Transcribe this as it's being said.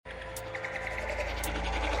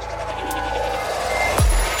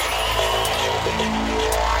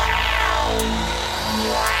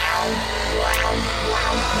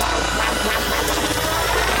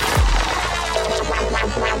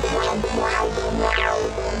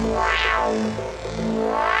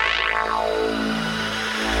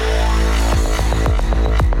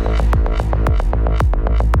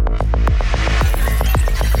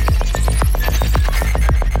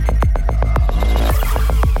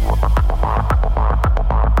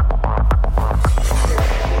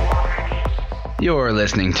You're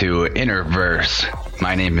listening to Innerverse.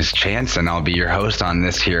 My name is Chance, and I'll be your host on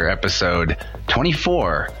this here episode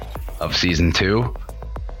 24 of Season 2.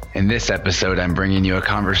 In this episode, I'm bringing you a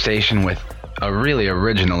conversation with a really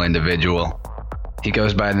original individual. He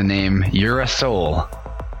goes by the name You're a Soul,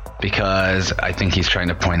 because I think he's trying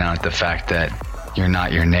to point out the fact that you're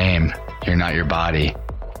not your name, you're not your body.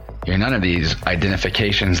 You're none of these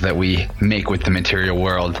identifications that we make with the material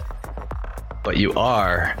world, but you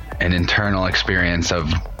are an internal experience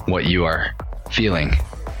of what you are feeling.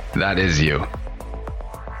 That is you.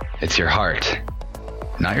 It's your heart.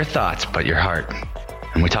 Not your thoughts, but your heart.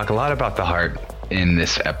 And we talk a lot about the heart in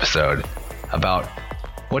this episode, about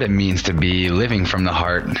what it means to be living from the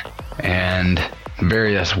heart and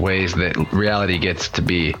various ways that reality gets to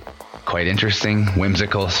be quite interesting,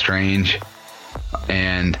 whimsical, strange,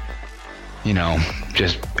 and,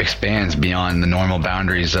 just expands beyond the normal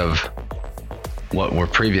boundaries of what were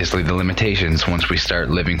previously the limitations once we start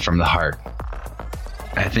living from the heart.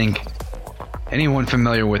 I think anyone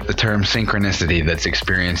familiar with the term synchronicity that's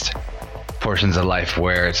experienced portions of life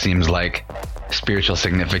where it seems like spiritual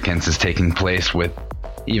significance is taking place with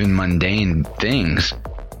even mundane things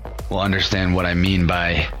will understand what I mean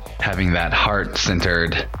by having that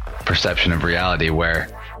heart-centered perception of reality where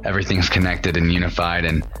everything's connected and unified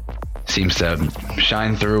and seems to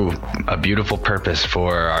shine through a beautiful purpose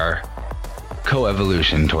for our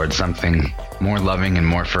co-evolution towards something more loving and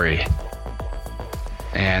more free.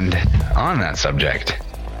 And on that subject,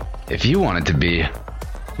 if you want it to be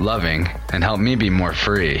loving and help me be more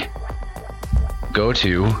free, go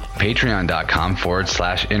to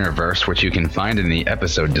patreon.com/innerverse, which you can find in the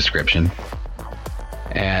episode description,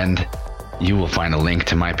 and you will find a link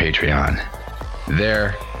to my Patreon.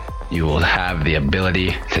 There, you will have the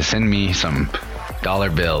ability to send me some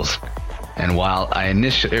dollar bills. And while I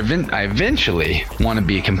eventually want to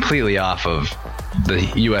be completely off of the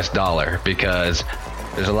US dollar because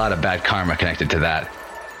there's a lot of bad karma connected to that,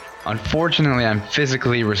 unfortunately, I'm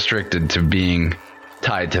physically restricted to being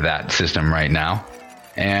tied to that system right now.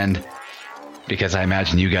 And because I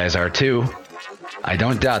imagine you guys are too, I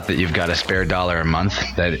don't doubt that you've got a spare dollar a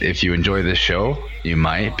month that if you enjoy this show, you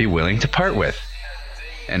might be willing to part with.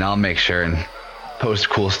 And I'll make sure and post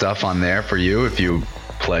cool stuff on there for you if you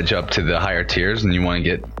pledge up to the higher tiers and you want to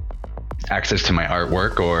get access to my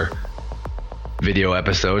artwork or video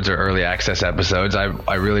episodes or early access episodes.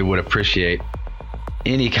 I really would appreciate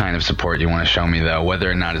any kind of support you want to show me, though, whether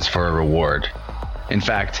or not it's for a reward. In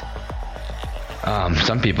fact,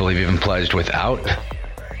 some people have even pledged without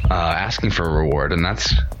asking for a reward, and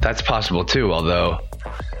that's possible too. Although,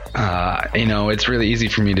 it's really easy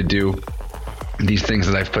for me to do these things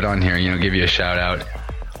that I've put on here. Give you a shout out,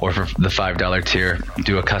 or for the $5 tier,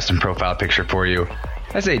 do a custom profile picture for you.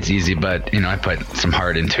 I say it's easy, but I put some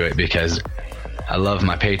heart into it because I love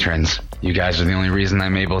my patrons. You guys are the only reason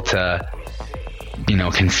I'm able to,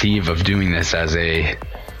 conceive of doing this as a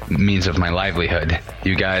means of my livelihood.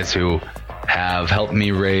 You guys who have helped me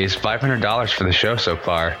raise $500 for the show so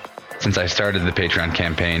far since I started the Patreon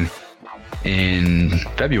campaign in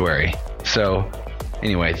February. So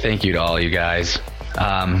anyway, thank you to all you guys.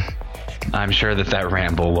 I'm sure that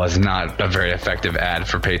ramble was not a very effective ad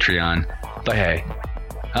for Patreon, but hey,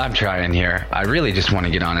 I'm trying here. I really just want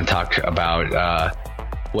to get on and talk about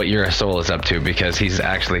what You're a Soul is up to, because he's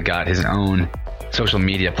actually got his own social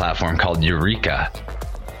media platform called Eureka.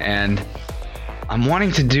 And I'm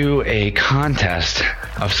wanting to do a contest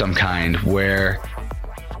of some kind where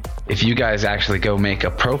if you guys actually go make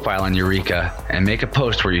a profile on Eureka and make a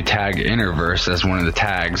post where you tag Innerverse as one of the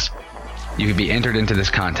tags, you could be entered into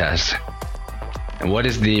this contest. And what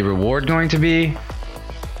is the reward going to be?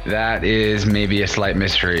 That is maybe a slight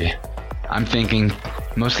mystery. I'm thinking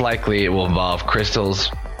most likely it will involve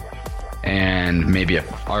crystals and maybe an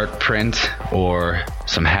art print or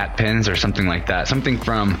some hat pins or something like that. Something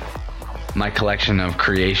from my collection of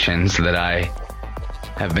creations that I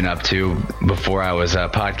have been up to. Before I was a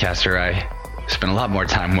podcaster, I spent a lot more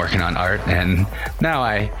time working on art, and now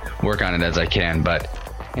I work on it as I can. But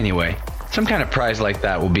anyway, some kind of prize like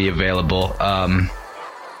that will be available.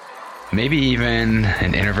 Maybe even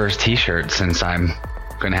an Innerverse t-shirt, since I'm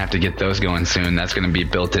going to have to get those going soon. That's going to be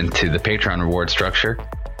built into the Patreon reward structure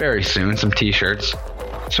very soon, some t-shirts.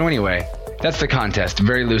 So anyway, that's the contest,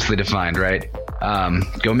 very loosely defined, right?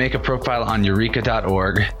 Go make a profile on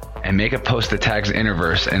eureka.org and make a post that tags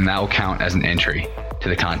Innerverse, and that will count as an entry to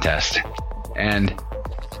the contest. And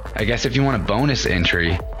I guess if you want a bonus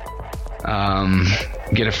entry,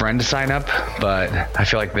 get a friend to sign up, but I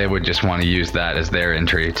feel like they would just want to use that as their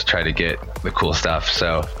entry to try to get the cool stuff.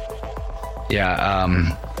 So yeah,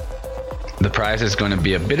 The prize is going to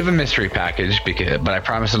be a bit of a mystery package, but I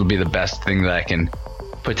promise it'll be the best thing that I can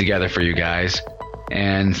put together for you guys.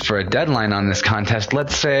 And for a deadline on this contest,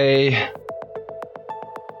 let's say I'm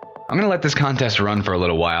going to let this contest run for a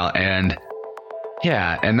little while, and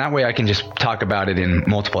that way I can just talk about it in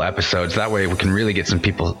multiple episodes. That way we can really get some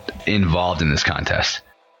people involved in this contest.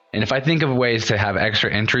 And if I think of ways to have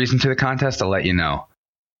extra entries into the contest, I'll let you know.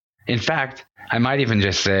 In fact, I might even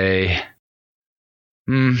just say,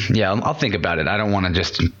 I'll think about it. I don't want to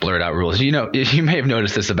just blurt out rules. You may have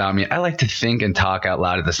noticed this about me. I like to think and talk out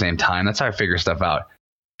loud at the same time. That's how I figure stuff out.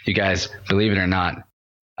 You guys, believe it or not,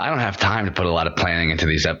 I don't have time to put a lot of planning into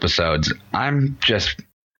these episodes. I'm just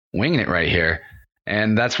winging it right here.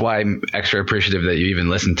 And that's why I'm extra appreciative that you even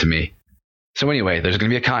listened to me. So anyway, there's going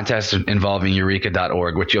to be a contest involving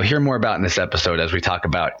Eureka.org, which you'll hear more about in this episode as we talk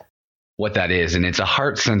about what that is. And it's a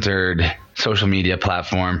heart-centered social media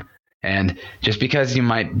platform. And just because you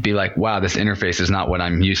might be like, wow, this interface is not what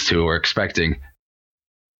I'm used to or expecting,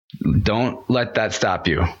 don't let that stop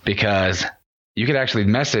you, because you could actually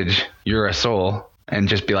message You're a Soul and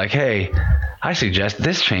just be like, hey, I suggest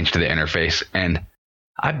this change to the interface. And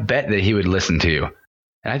I bet that he would listen to you.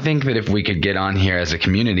 And I think that if we could get on here as a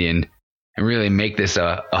community and really make this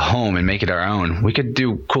a home and make it our own, we could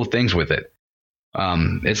do cool things with it.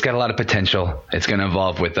 It's got a lot of potential. It's going to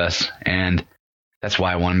evolve with us. And that's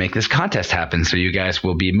why I want to make this contest happen, so you guys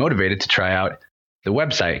will be motivated to try out the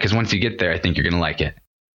website, because once you get there, I think you're going to like it.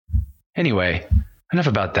 Anyway, enough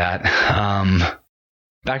about that.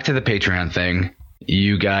 Back to the Patreon thing.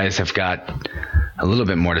 You guys have got a little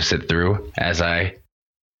bit more to sit through as I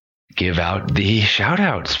give out the shout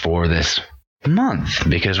outs for this month,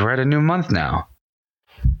 because we're at a new month now.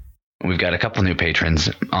 We've got a couple new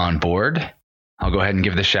patrons on board. I'll go ahead and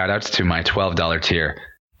give the shout outs to my $12 tier.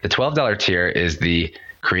 The $12 tier is the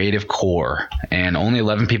creative core, and only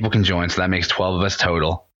 11 people can join, so that makes 12 of us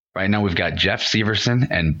total. Right now we've got Jeff Severson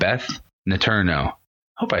and Beth Naterno.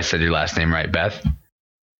 Hope I said your last name right, Beth.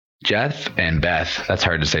 Jeff and Beth, that's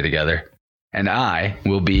hard to say together. And I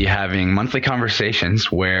will be having monthly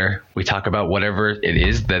conversations where we talk about whatever it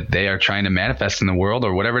is that they are trying to manifest in the world,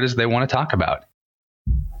 or whatever it is they want to talk about.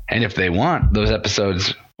 And if they want, those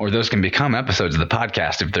episodes, or those can become episodes of the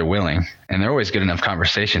podcast if they're willing. And they're always good enough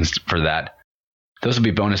conversations for that. Those will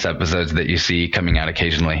be bonus episodes that you see coming out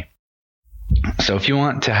occasionally. So if you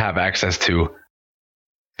want to have access to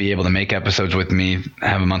be able to make episodes with me,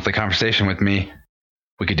 have a monthly conversation with me,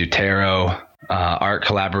 we could do tarot, art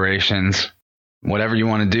collaborations, whatever you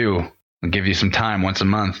want to do. I'll give you some time once a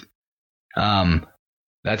month.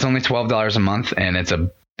 That's only $12 a month, and it's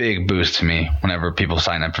a big boost to me whenever people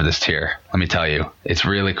sign up for this tier. Let me tell you, it's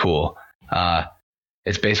really cool.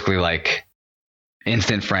 It's basically like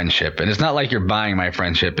instant friendship, and it's not like you're buying my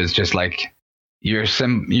friendship. It's just like you're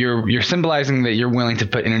symbolizing that you're willing to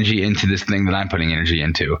put energy into this thing that I'm putting energy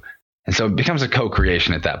into, and so it becomes a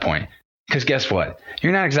co-creation at that point. Because guess what?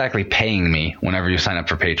 You're not exactly paying me whenever you sign up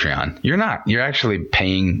for Patreon. You're not. You're actually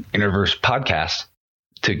paying Interverse Podcast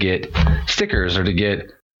to get stickers, or to get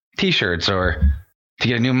T-shirts, or to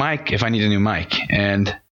get a new mic if I need a new mic.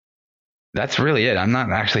 And that's really it. I'm not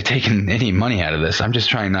actually taking any money out of this. I'm just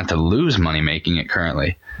trying not to lose money making it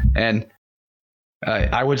currently. And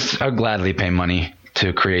I would gladly pay money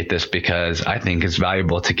to create this, because I think it's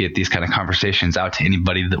valuable to get these kind of conversations out to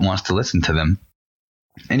anybody that wants to listen to them.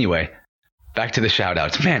 Anyway, back to the shout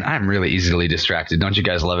outs. Man, I'm really easily distracted. Don't you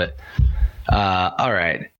guys love it? All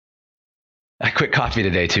right. I quit coffee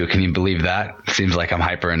today too. Can you believe that? Seems like I'm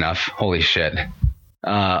hyper enough. Holy shit.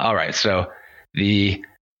 All right. So the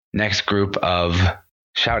next group of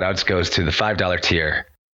shout outs goes to the $5 tier.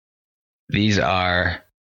 These are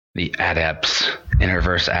the adepts,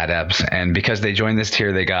 Interverse adepts. And because they joined this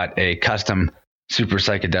tier, they got a custom super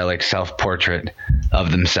psychedelic self-portrait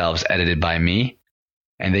of themselves edited by me.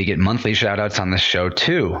 And they get monthly shout outs on this show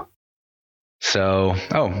too. So,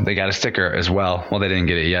 they got a sticker as well. Well, they didn't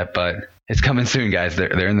get it yet, but it's coming soon, guys.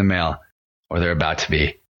 They're in the mail, or they're about to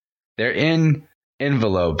be. They're in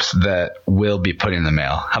envelopes that will be put in the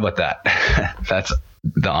mail. How about that? That's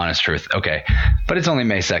the honest truth. Okay. But it's only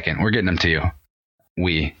May 2nd. We're getting them to you.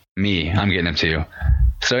 I'm getting them to you.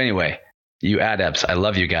 So anyway, you adepts, I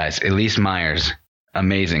love you guys. Elise Myers,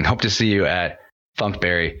 amazing. Hope to see you at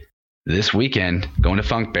Funkberry this weekend. Going to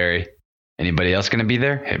Funkberry. Anybody else going to be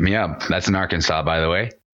there? Hit me up. That's in Arkansas, by the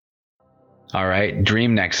way. All right.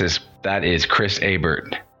 Dream Nexus. That is Chris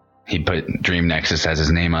Abert. He put Dream Nexus as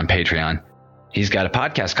his name on Patreon. He's got a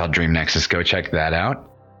podcast called Dream Nexus. Go check that out.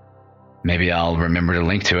 Maybe I'll remember to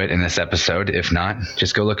link to it in this episode. If not,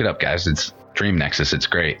 just go look it up, guys. It's Dream Nexus. It's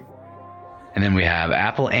great. And then we have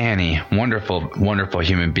Apple Annie. Wonderful, wonderful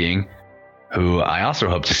human being. who I also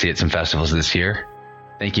hope to see at some festivals this year.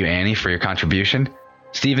 Thank you, Annie, for your contribution.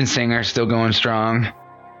 Steven Singer, still going strong,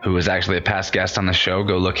 who was actually a past guest on the show.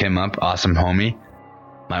 Go look him up. Awesome homie.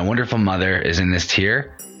 My wonderful mother is in this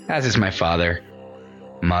tier, as is my father.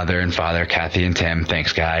 Mother and father, Kathy and Tim.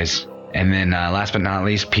 Thanks, guys. And then last but not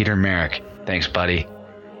least, Peter Merrick. Thanks, buddy.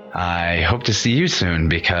 I hope to see you soon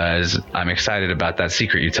because I'm excited about that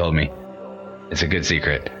secret you told me. It's a good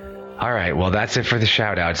secret. All right, well, that's it for the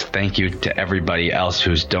shout outs. Thank you to everybody else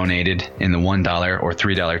who's donated in the $1 or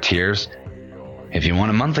 $3 tiers. If you want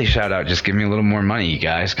a monthly shout out, just give me a little more money, you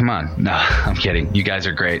guys. Come on. No, I'm kidding. You guys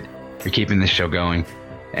are great. You're keeping this show going.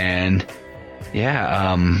 And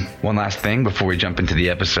yeah, one last thing before we jump into the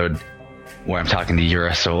episode where I'm talking to You're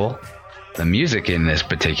a Soul. The music in this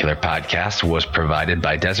particular podcast was provided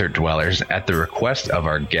by Desert Dwellers at the request of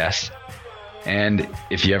our guests. And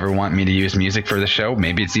if you ever want me to use music for the show,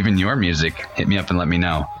 maybe it's even your music, hit me up and let me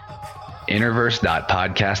know.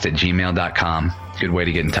 Interverse.podcast@gmail.com. Good way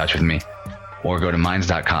to get in touch with me. Or go to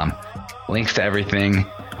minds.com. Links to everything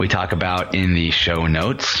we talk about in the show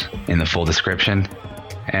notes, in the full description.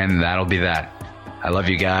 And that'll be that. I love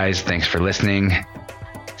you guys. Thanks for listening.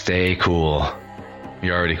 Stay cool.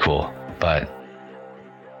 You're already cool, but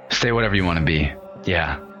stay whatever you want to be.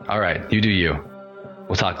 Yeah. All right. You do you.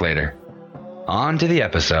 We'll talk later. On to the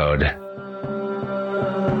episode.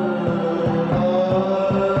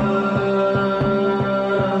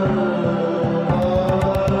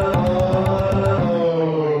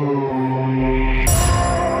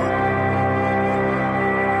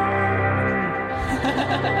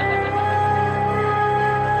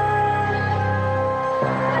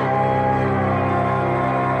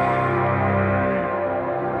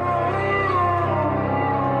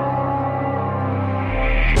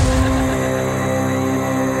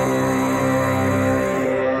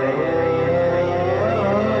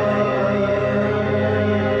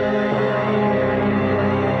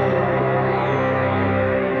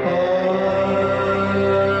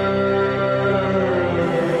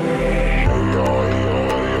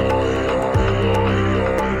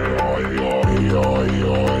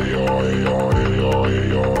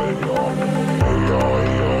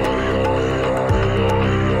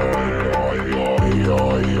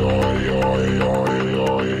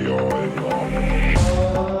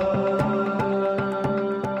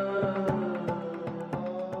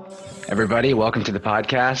 Everybody, welcome to the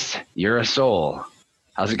podcast. You're a Soul.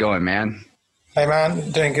 How's it going, man? Hey,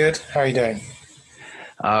 man. Doing good. How are you doing?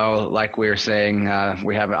 Oh, like we were saying,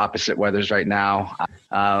 we have opposite weathers right now.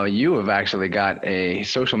 You have actually got a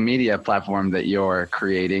social media platform that you're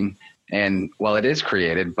creating. And, well, it is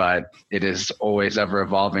created, but it is always ever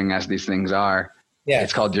evolving as these things are. Yeah.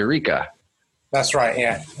 It's called Eureka. That's right,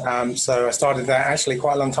 yeah. So I started that actually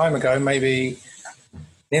quite a long time ago, maybe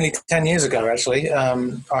nearly 10 years ago, actually.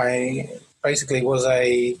 I basically was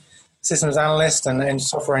a systems analyst and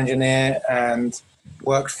software engineer and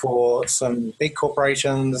worked for some big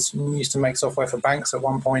corporations, used to make software for banks at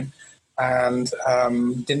one point, and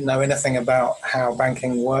didn't know anything about how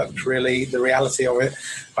banking worked, really, the reality of it.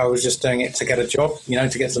 I was just doing it to get a job,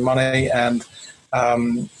 to get some money, and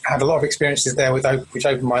had a lot of experiences there which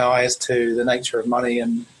opened my eyes to the nature of money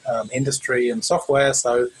and industry and software.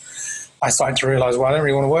 So I started to realize, well, I don't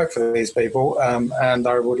really want to work for these people, and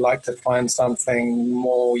I would like to find something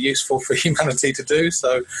more useful for humanity to do.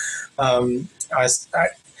 So this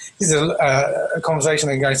is a conversation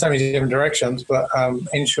that can go in so many different directions, but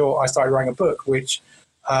in short, I started writing a book which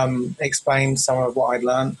explained some of what I'd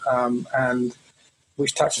learned and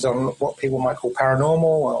which touches on what people might call paranormal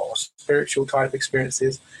or spiritual type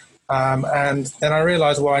experiences. And then I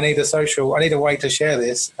realized, well, I need a way to share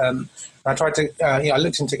this. And I tried to, I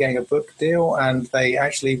looked into getting a book deal, and they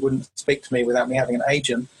actually wouldn't speak to me without me having an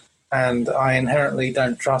agent. And I inherently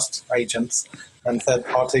don't trust agents and third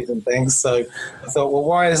parties and things. So I thought, well,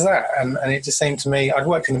 why is that? And it just seemed to me, I'd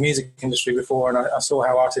worked in the music industry before, and I saw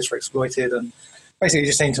how artists were exploited. And basically it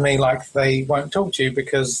just seemed to me like they won't talk to you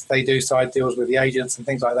because they do side deals with the agents and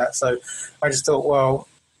things like that. So I just thought, well,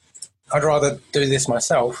 I'd rather do this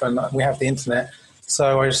myself, and we have the internet.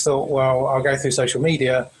 So I just thought, well, I'll go through social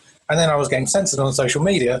media. And then I was getting censored on social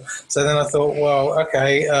media. So then I thought, well,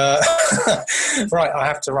 okay, right, I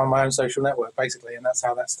have to run my own social network, basically. And that's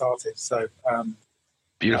how that started. So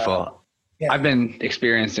beautiful. Yeah. I've been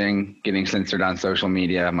experiencing getting censored on social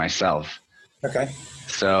media myself. Okay.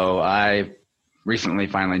 So I recently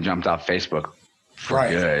finally jumped off Facebook for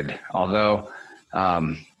good. Although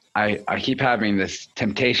I keep having this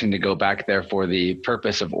temptation to go back there for the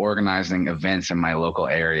purpose of organizing events in my local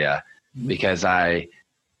area, because I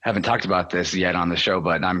haven't talked about this yet on the show,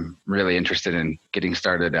 but I'm really interested in getting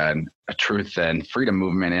started on a truth and freedom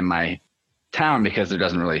movement in my town because there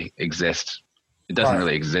doesn't really exist. It doesn't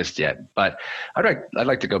really exist yet. But I'd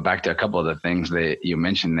like to go back to a couple of the things that you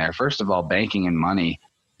mentioned there. First of all, banking and money.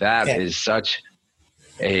 That is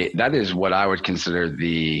that is what I would consider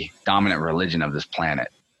the dominant religion of this planet.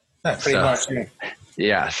 Pretty much.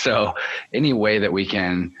 Yeah. So any way that we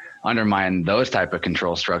can undermine those type of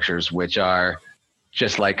control structures, which are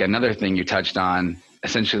just like another thing you touched on,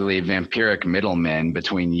 essentially vampiric middlemen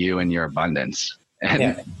between you and your abundance.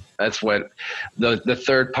 And that's what the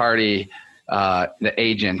third party, the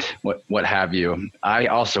agent, what have you. I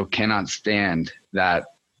also cannot stand that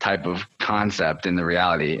type of concept in the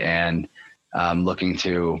reality, and looking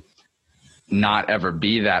to not ever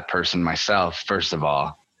be that person myself, first of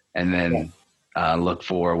all, and then look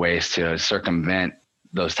for ways to circumvent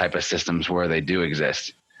those type of systems where they do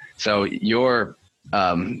exist. So your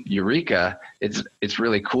Eureka, it's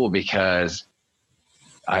really cool because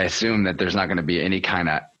I assume that there's not going to be any kind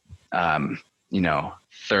of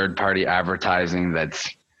third party advertising that's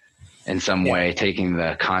in some way taking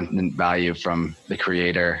the content value from the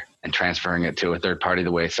creator and transferring it to a third party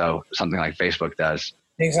the way something like Facebook does.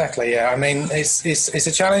 Exactly. Yeah. I mean, it's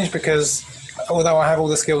a challenge because although I have all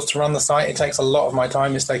the skills to run the site, it takes a lot of my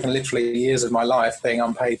time. It's taken literally years of my life being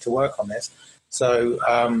unpaid to work on this. So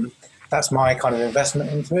that's my kind of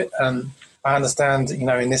investment into it. And I understand,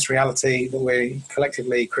 in this reality that we're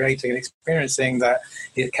collectively creating and experiencing, that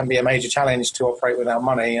it can be a major challenge to operate without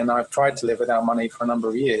money. And I've tried to live without money for a number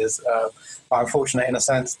of years. But I'm fortunate in a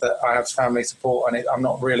sense that I have family support, and I'm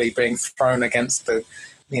not really being thrown against the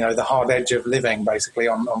hard edge of living basically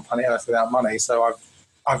on planet Earth without money. So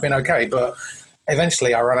I've been okay, but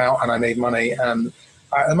eventually I run out and I need money. And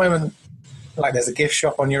at the moment, like there's a gift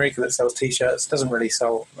shop on Eureka that sells T-shirts. Doesn't really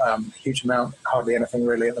sell a huge amount, hardly anything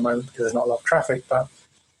really at the moment because there's not a lot of traffic. But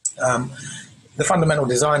the fundamental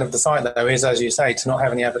design of the site, though, is, as you say, to not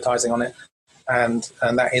have any advertising on it. And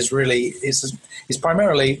that is really is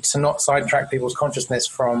primarily to not sidetrack people's consciousness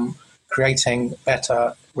from creating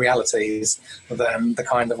better realities than the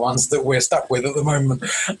kind of ones that we're stuck with at the moment.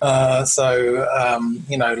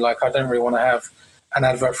 Like I don't really want to have an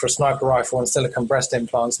advert for a sniper rifle and silicone breast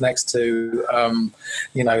implants next to,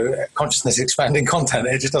 consciousness expanding content.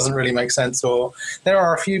 It just doesn't really make sense. Or there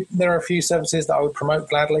are a few services that I would promote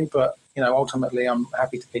gladly, but ultimately I'm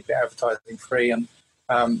happy to keep it advertising free, and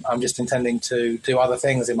I'm just intending to do other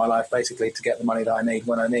things in my life basically to get the money that I need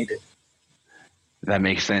when I need it. That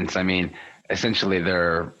makes sense. I mean, essentially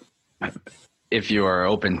if you are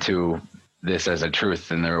open to this as a truth,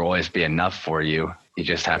 then there will always be enough for you. You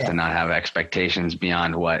just have to not have expectations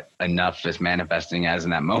beyond what enough is manifesting as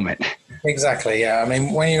in that moment. Exactly, yeah. I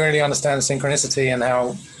mean, when you really understand synchronicity and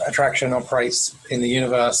how attraction operates in the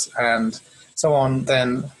universe and so on,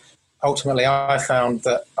 then ultimately I found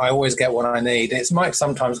that I always get what I need. It might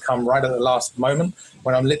sometimes come right at the last moment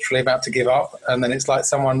when I'm literally about to give up, and then it's like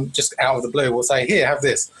someone just out of the blue will say, "Here, have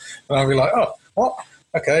this." And I'll be like, "Oh, what?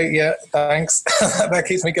 Okay, yeah, thanks." That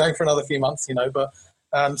keeps me going for another few months, but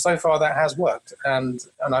so far that has worked, and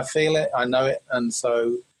I feel it, I know it, and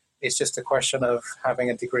so it's just a question of having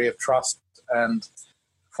a degree of trust and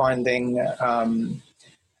finding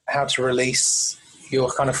how to release your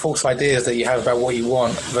kind of false ideas that you have about what you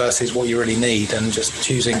want versus what you really need, and just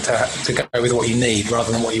choosing to go with what you need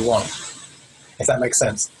rather than what you want, if that makes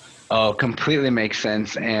sense. Oh, completely makes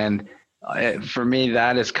sense. And for me,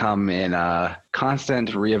 that has come in a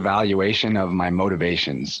constant reevaluation of my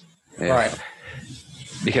motivations. Right.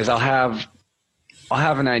 Because I'll have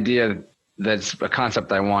an idea that's a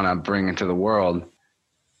concept I want to bring into the world.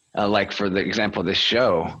 Like for the example of this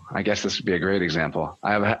show, I guess this would be a great example.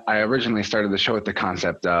 I originally started the show with the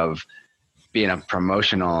concept of being a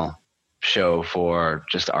promotional show for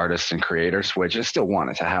just artists and creators, which I still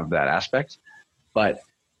wanted to have that aspect. But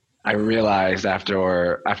I realized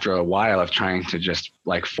after a while of trying to just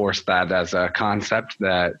like force that as a concept,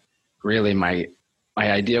 that really my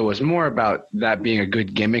idea was more about that being a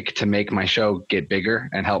good gimmick to make my show get bigger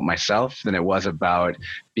and help myself than it was about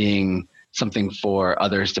being something for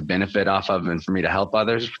others to benefit off of and for me to help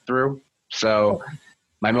others through. So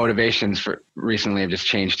my motivations for recently have just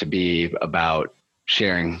changed to be about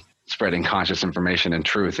spreading conscious information and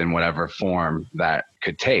truth in whatever form that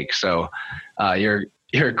could take. So you're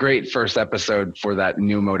a great first episode for that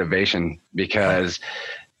new motivation, because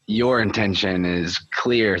your intention is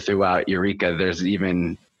clear throughout Eureka. There's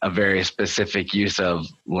even a very specific use of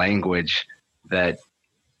language that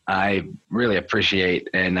I really appreciate,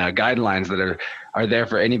 and guidelines that are there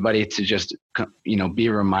for anybody to just, be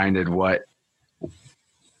reminded what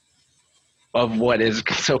of what is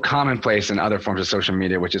so commonplace in other forms of social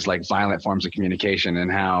media, which is like violent forms of communication,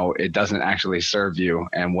 and how it doesn't actually serve you,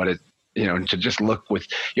 and what it, to just look with,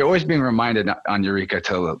 you're always being reminded on Eureka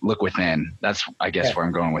to look within. That's, I guess, where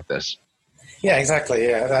I'm going with this. Yeah, exactly.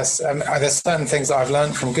 Yeah, there's certain things that I've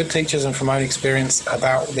learned from good teachers and from my own experience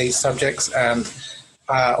about these subjects. And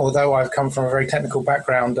although I've come from a very technical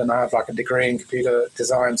background and I have like a degree in computer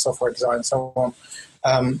design, software design, and so on,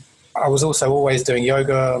 I was also always doing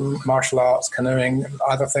yoga, martial arts, canoeing,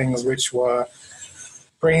 other things which were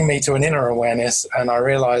bringing me to an inner awareness. And I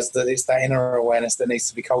realized that it's that inner awareness that needs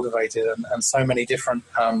to be cultivated. And so many different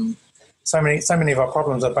so many of our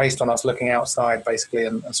problems are based on us looking outside, basically,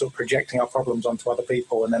 and sort of projecting our problems onto other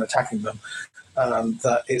people and then attacking them.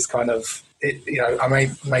 That it's kind of,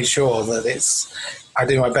 I made sure that I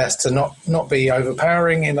do my best to not be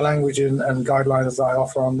overpowering in the language and guidelines that I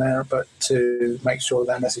offer on there, but to make sure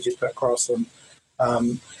that message is put across. And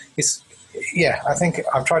I think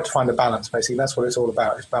I've tried to find a balance. Basically, that's what it's all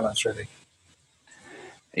about. It's balance, really.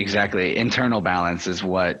 Exactly. Internal balance is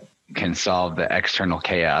what can solve the external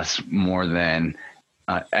chaos more than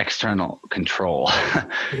external control.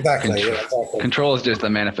 Exactly. Control is just a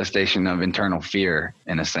manifestation of internal fear,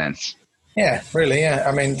 in a sense. Yeah, really. Yeah.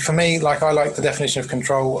 I mean, for me, I like the definition of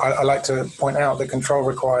control. I like to point out that control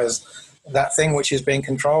requires that thing which is being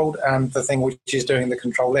controlled and the thing which is doing the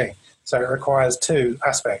controlling. So it requires two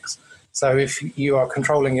aspects. So if you are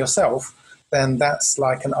controlling yourself, then that's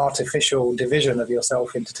like an artificial division of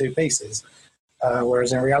yourself into two pieces.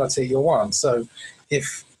 Whereas in reality, you're one. So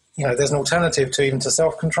if, there's an alternative to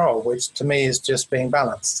self-control, which to me is just being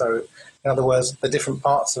balanced. So in other words, the different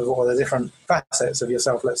parts of, or the different facets of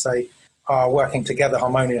yourself, let's say, are working together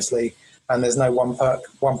harmoniously, and there's no one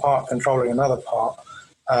part controlling another part.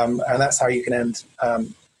 And that's how you can end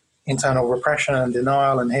internal repression and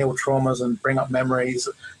denial and heal traumas and bring up memories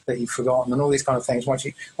that you've forgotten and all these kind of things. Once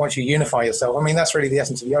you unify yourself, I mean, that's really the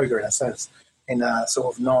essence of yoga in a sense, in a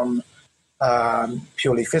sort of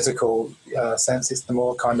purely physical sense. It's the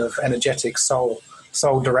more kind of energetic soul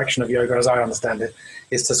direction of yoga, as I understand it,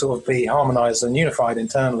 is to sort of be harmonized and unified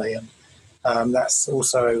internally. And that's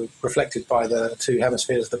also reflected by the two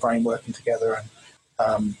hemispheres of the brain working together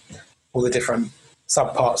and all the different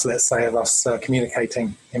subparts, let's say, of us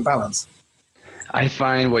communicating in balance. I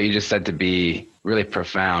find what you just said to be really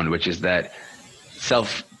profound, which is that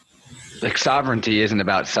sovereignty isn't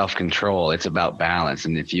about self-control. It's about balance.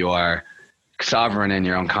 And if you are sovereign in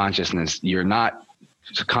your own consciousness, you're not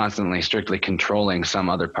constantly strictly controlling some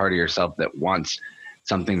other part of yourself that wants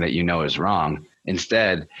something that is wrong.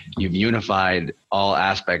 Instead, you've unified all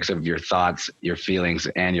aspects of your thoughts, your feelings,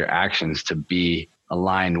 and your actions to be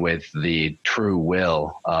aligned with the true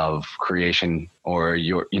will of creation, or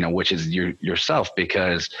which is yourself,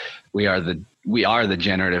 because we are the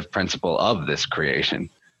generative principle of this creation.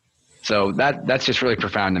 So that's just really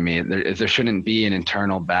profound to me. There shouldn't be an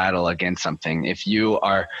internal battle against something. If you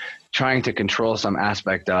are trying to control some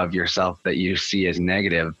aspect of yourself that you see as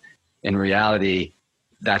negative, in reality,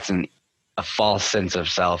 that's a false sense of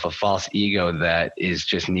self, a false ego that is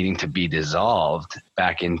just needing to be dissolved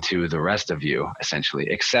back into the rest of you, essentially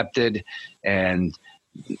accepted and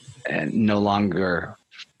no longer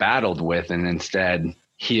battled with, and instead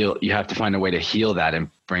heal. You have to find a way to heal that and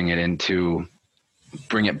bring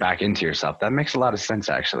it back into yourself. That makes a lot of sense,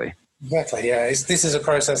 actually. Exactly, yeah. This is a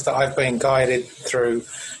process that I've been guided through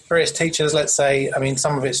various teachers, let's say. I mean,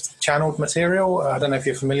 some of it's channeled material. I don't know if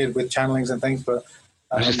you're familiar with channelings and things, but...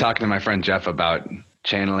 I was just talking to my friend Jeff about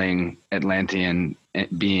channeling Atlantean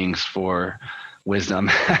beings for wisdom.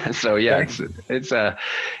 So yeah,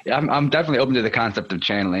 I'm definitely open to the concept of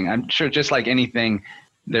channeling. I'm sure, just like anything,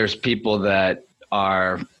 there's people that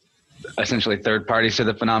are essentially third parties to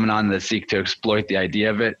the phenomenon that seek to exploit the idea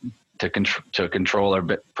of it to control or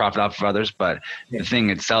profit off of others. But the thing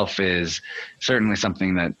itself is certainly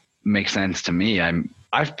something that makes sense to me.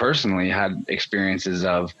 I've personally had experiences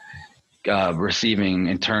of receiving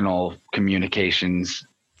internal communications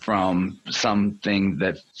from something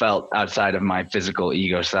that felt outside of my physical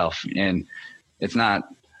ego self. And it's not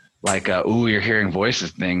like you're hearing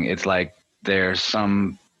voices thing. It's like there's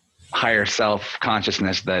some higher self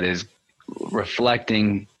consciousness that is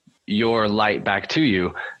reflecting your light back to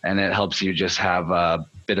you, and it helps you just have a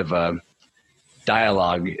bit of a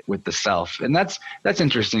dialogue with the self. And that's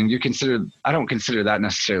interesting. I don't consider that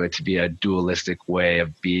necessarily to be a dualistic way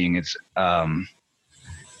of being. It's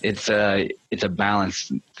a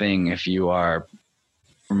balanced thing. If you are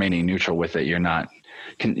remaining neutral with it,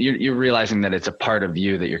 you're realizing that it's a part of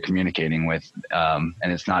you that you're communicating with, and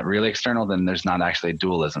it's not really external. Then there's not actually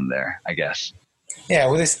dualism there, I guess. Yeah,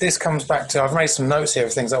 well, this comes back to, I've made some notes here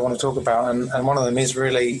of things I want to talk about, and one of them is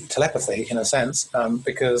really telepathy in a sense,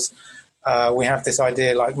 because we have this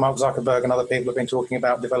idea, like Mark Zuckerberg and other people have been talking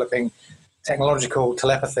about developing technological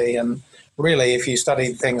telepathy, and really, if you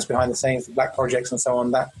study things behind the scenes, the black projects and so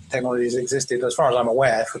on, that technology has existed, as far as I'm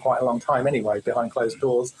aware, for quite a long time anyway, behind closed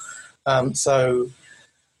doors.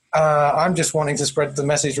 I'm just wanting to spread the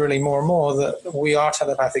message really more and more that we are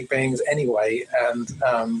telepathic beings anyway, and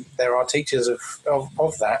there are teachers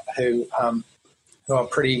of that who are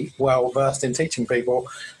pretty well versed in teaching people.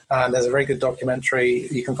 And there's a very good documentary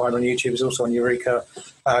you can find on YouTube, it's also on Eureka,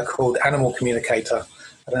 called Animal Communicator.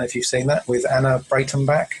 I don't know if you've seen that, with Anna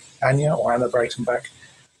Breitenbach.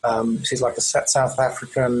 She's like a South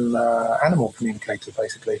African animal communicator,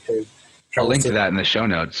 basically. I'll link to that in the show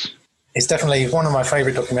notes. It's definitely one of my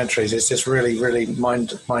favorite documentaries. It's just really, really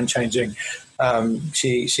mind changing.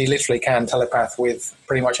 She literally can telepath with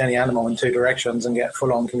pretty much any animal in two directions and get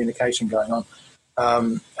full on communication going on.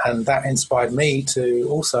 And that inspired me to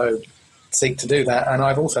also seek to do that. And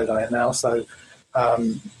I've also done it now. So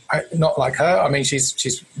not like her. I mean,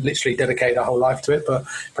 she's literally dedicated her whole life to it, but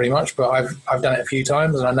pretty much. But I've done it a few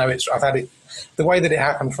times, and I know I've had it. The way that it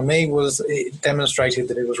happened for me was it demonstrated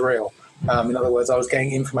that it was real. In other words, I was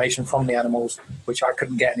getting information from the animals, which I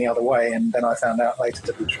couldn't get any other way, and then I found out later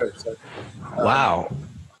to be true. So, wow.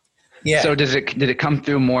 Yeah. So did it come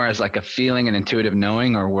through more as like a feeling and intuitive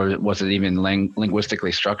knowing, or was it even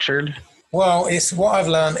linguistically structured? Well, it's what I've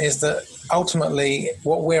learned is that ultimately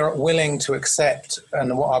what we're willing to accept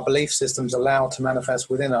and what our belief systems allow to manifest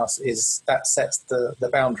within us is that sets the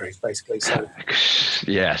boundaries, basically. So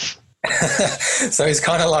yes. So it's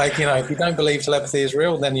kind of like, if you don't believe telepathy is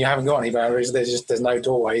real, then you haven't got any boundaries. There's no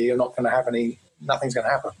doorway. You're not going to have nothing's going to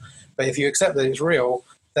happen. But if you accept that it's real,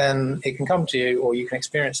 then it can come to you or you can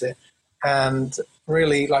experience it. And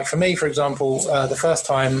really, like for me, for example, the first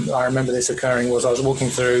time I remember this occurring was I was walking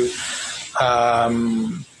through,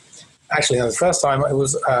 the first time it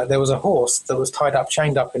was, there was a horse that was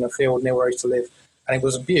chained up in a field near where I used to live, and it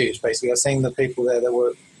was abused, basically. I was seeing the people there that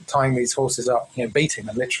were tying these horses up, beating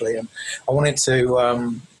them literally, and I wanted to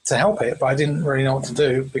help it, but I didn't really know what to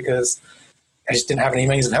do because I just didn't have any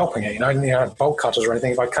means of helping it. I didn't have bolt cutters or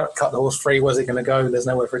anything. If I cut the horse free, where's it going to go? There's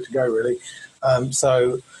nowhere for it to go, really.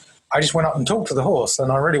 So I just went up and talked to the horse, and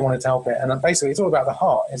I really wanted to help it. And basically, it's all about the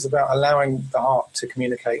heart. It's about allowing the heart to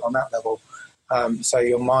communicate on that level. So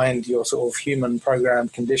your mind, your sort of human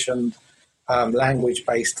programmed, conditioned,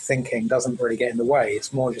 language-based thinking doesn't really get in the way.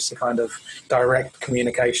 It's more just a kind of direct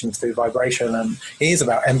communication through vibration, and it is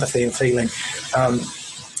about empathy and feeling.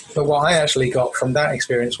 But what I actually got from that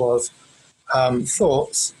experience was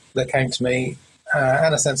thoughts that came to me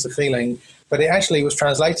and a sense of feeling, but it actually was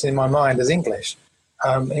translated in my mind as English.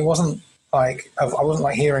 It wasn't like I wasn't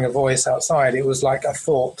like hearing a voice outside. It was like a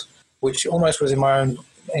thought, which almost was in my own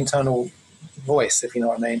internal voice, if you know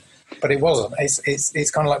what I mean. But it wasn't.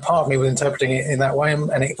 It's kind of like part of me was interpreting it in that way,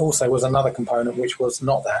 and it also was another component which was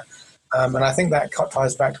not that. And I think that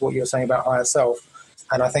ties back to what you were saying about higher self.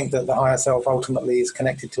 And I think that the higher self ultimately is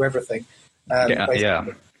connected to everything. Yeah.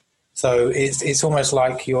 So it's almost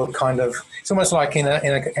like it's almost like in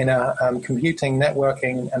a computing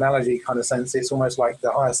networking analogy kind of sense. It's almost like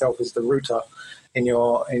the higher self is the router in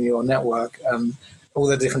your network, and all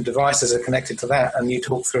the different devices are connected to that, and you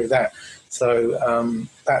talk through that. So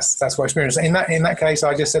that's what I experienced. In that case,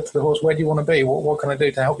 I just said to the horse, "Where do you want to be? What can I do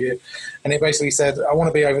to help you?" And it basically said, "I want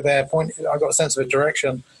to be over there." I got a sense of a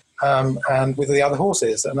direction. And with the other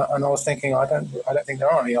horses, and I was thinking, I don't think there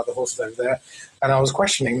are any other horses over there, and I was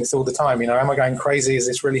questioning this all the time. Am I going crazy? Is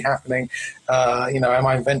this really happening? Am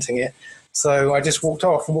I inventing it? So I just walked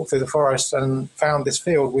off and walked through the forest and found this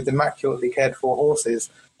field with immaculately cared for horses,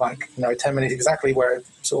 10 minutes exactly where it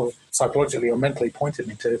sort of psychologically or mentally pointed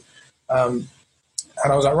me to. And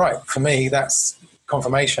I was like, right, for me, that's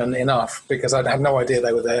confirmation enough, because I had no idea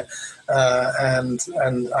they were there. And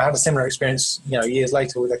I had a similar experience, years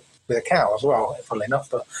later with a cow as well, funnily enough.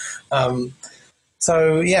 But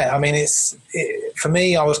for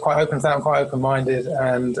me, I was quite open to that. I'm quite open-minded,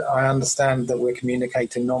 and I understand that we're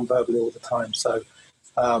communicating non-verbally all the time. So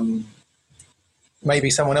maybe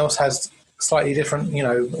someone else has slightly different,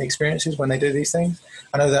 experiences when they do these things.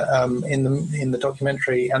 I know that in the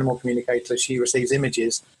documentary Animal Communicator, she receives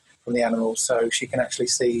images from the animals, so she can actually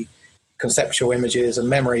see conceptual images and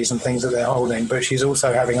memories and things that they're holding, but she's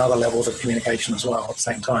also having other levels of communication as well at the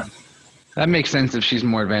same time. That makes sense. If she's a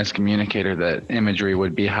more advanced communicator, that imagery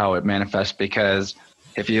would be how it manifests, because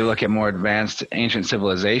if you look at more advanced ancient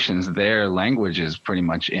civilizations, their language is pretty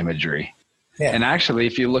much imagery. Yeah. And actually,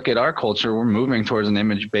 if you look at our culture, we're moving towards an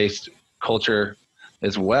image-based culture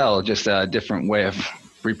as well, just a different way of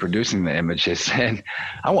reproducing the images. And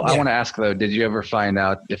I want to ask though, did you ever find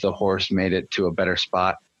out if the horse made it to a better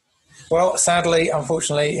spot? Well, sadly,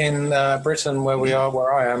 unfortunately, in Britain,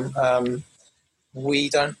 where I am, we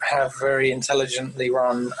don't have very intelligently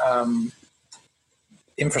run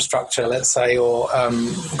infrastructure, let's say, or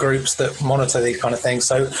groups that monitor these kind of things.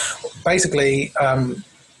 So basically,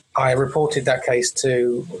 I reported that case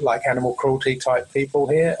to like animal cruelty type people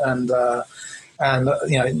here, and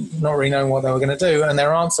not really knowing what they were going to do. And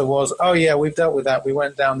their answer was, "Oh yeah, we've dealt with that. We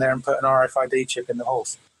went down there and put an RFID chip in the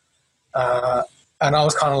horse." And I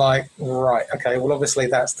was kind of like, right, okay, well, obviously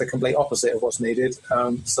that's the complete opposite of what's needed.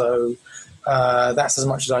 So that's as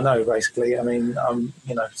much as I know, basically. I mean,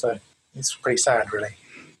 so it's pretty sad, really.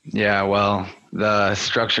 Yeah, well, the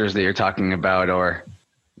structures that you're talking about, or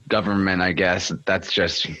government, I guess, that's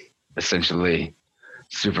just essentially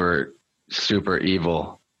super, super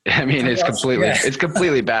evil. I mean, it's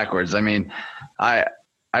completely backwards. I mean,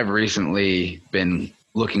 I've recently been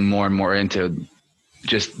looking more and more into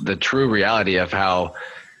just the true reality of how,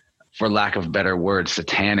 for lack of better words,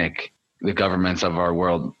 satanic the governments of our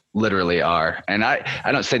world literally are. And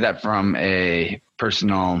I don't say that from a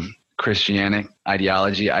personal Christianic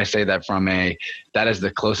ideology. I say that from that is the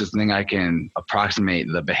closest thing I can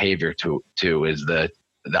approximate the behavior to is the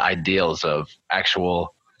ideals of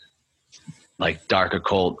actual, like, dark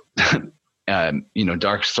occult,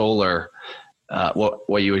 dark solar,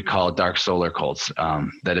 what you would call dark solar cults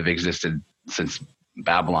that have existed since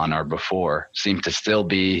Babylon or before, seem to still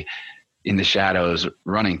be in the shadows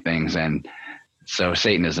running things. And so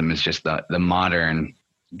Satanism is just the modern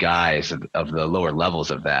guise of the lower levels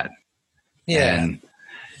of that. Yeah. And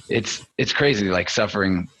it's crazy, like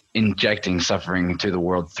injecting suffering to the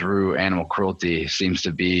world through animal cruelty seems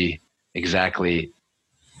to be exactly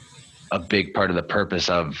a big part of the purpose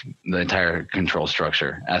of the entire control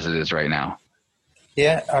structure as it is right now.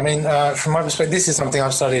 Yeah, I mean, from my perspective, this is something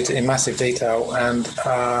I've studied in massive detail, and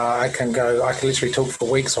I can literally talk for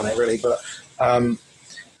weeks on it, really. But I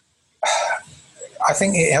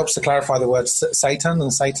think it helps to clarify the words Satan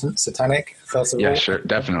and satanic, first of all. Yeah, sure,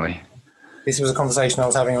 definitely. This was a conversation I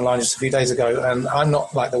was having online just a few days ago, and I'm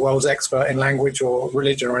not like the world's expert in language or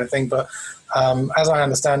religion or anything, but as I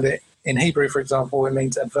understand it, in Hebrew, for example, it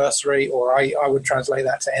means adversary, or I would translate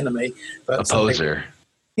that to enemy. But opposer.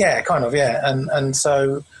 Yeah, kind of, yeah. And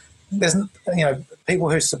so there's, people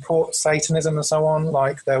who support Satanism and so on,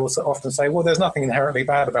 like they will often say, well, there's nothing inherently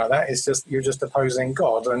bad about that. It's just, you're just opposing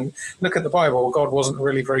God. And look at the Bible, God wasn't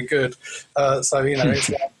really very good. It's,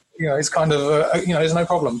 it's kind of, there's no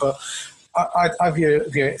problem. But I view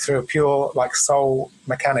it through a pure, like, soul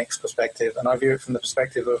mechanics perspective. And I view it from the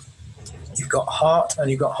perspective of, you've got heart and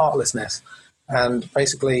you've got heartlessness. And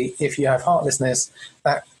basically, if you have heartlessness,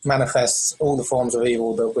 that manifests all the forms of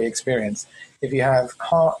evil that we experience. If you have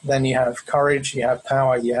heart, then you have courage, you have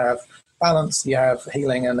power, you have balance, you have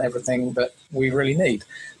healing and everything that we really need.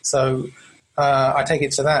 So I take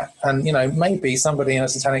it to that. And, maybe somebody in a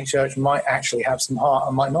satanic church might actually have some heart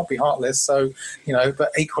and might not be heartless. So,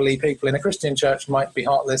 but equally, people in a Christian church might be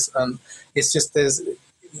heartless. And it's just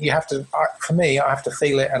you have to, for me, I have to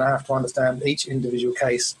feel it and I have to understand each individual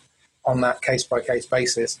case on that case-by-case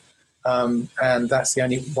basis. And that's the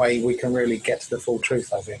only way we can really get to the full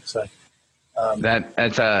truth, I think. So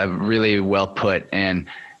that's really well put. And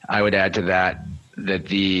I would add to that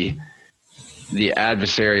the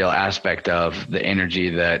adversarial aspect of the energy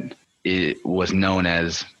that it was known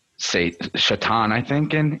as Shaitan, I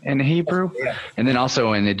think, in Hebrew. Yeah. And then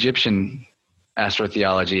also in Egyptian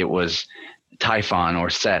astrotheology, it was Typhon or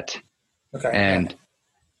Set. Okay. And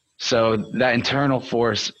so that internal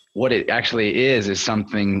force, what it actually is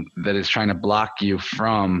something that is trying to block you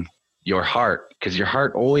from your heart, because your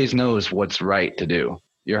heart always knows what's right to do.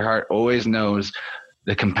 Your heart always knows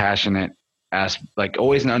the compassionate aspect,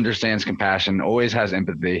 always understands compassion, always has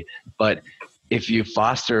empathy. But if you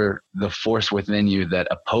foster the force within you that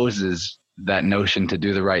opposes that notion to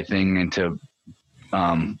do the right thing and to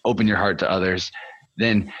open your heart to others,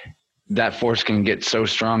 then that force can get so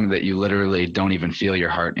strong that you literally don't even feel your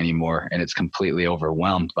heart anymore, and it's completely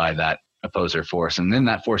overwhelmed by that opposer force. And then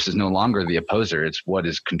that force is no longer the opposer; it's what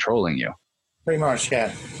is controlling you. Pretty much,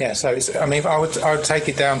 yeah. So I would take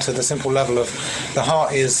it down to the simple level of the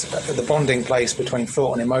heart is the bonding place between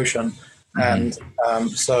thought and emotion, and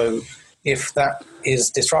so if that is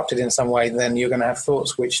disrupted in some way, then you're going to have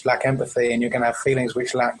thoughts which lack empathy, and you're going to have feelings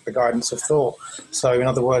which lack the guidance of thought. So, in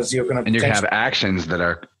other words, you're going to have actions that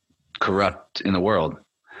are corrupt in the world.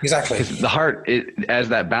 Exactly. Because the heart, as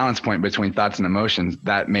that balance point between thoughts and emotions,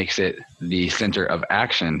 that makes it the center of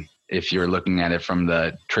action. If you're looking at it from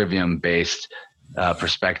the trivium-based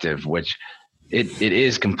perspective, which it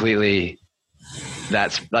is completely.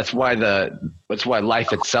 That's why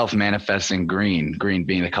life itself manifests in green. Green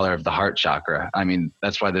being the color of the heart chakra. I mean,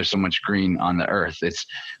 that's why there's so much green on the earth.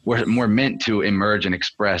 We're meant to emerge and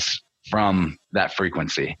express from that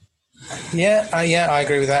frequency. Yeah, I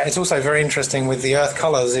agree with that. It's also very interesting with the earth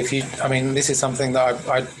colors. This is something that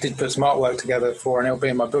I did put some artwork together for, and it'll be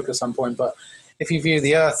in my book at some point. But if you view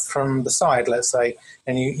the earth from the side, let's say,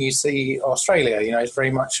 and you see Australia, it's very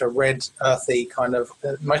much a red, earthy kind of,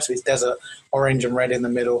 most of it's desert, orange and red in the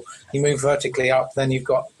middle. You move vertically up, then you've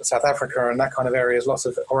got South Africa and that kind of areas, lots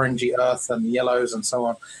of orangey earth and yellows and so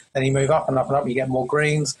on. Then you move up and up and up, you get more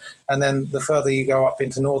greens. And then the further you go up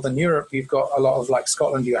into Northern Europe, you've got a lot of, like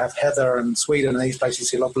Scotland, you have heather, and Sweden, and these places you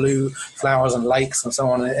see a lot of blue flowers and lakes and so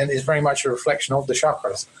on. And it's very much a reflection of the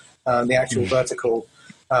chakras, the actual vertical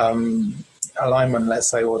alignment, let's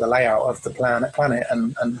say, or the layout of the planet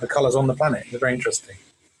and the colors on the planet. They're very interesting.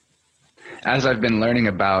 As I've been learning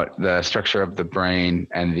about the structure of the brain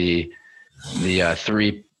and the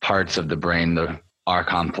three parts of the brain, the R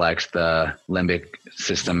complex, the limbic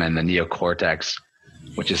system, and the neocortex,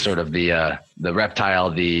 which is sort of the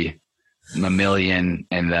reptile, the mammalian,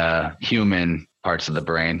 and the human parts of the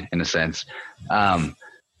brain, in a sense.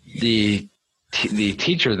 The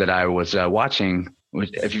teacher that I was watching,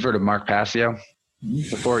 if you've heard of Mark Passio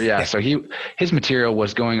before, yeah. So his material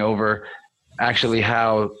was going over actually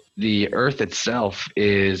how the Earth itself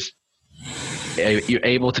is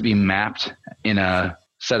able to be mapped in a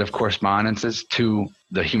set of correspondences to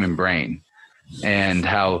the human brain, and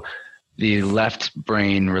how the left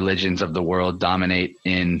brain religions of the world dominate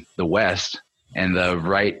in the West, and the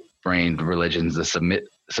right brain religions, the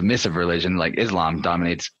submissive religion like Islam,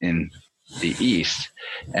 dominates in the East.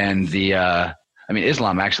 And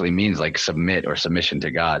Islam actually means like submit or submission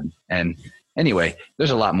to God. And anyway,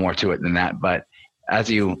 there's a lot more to it than that. But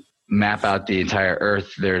as you map out the entire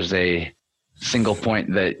Earth, there's a single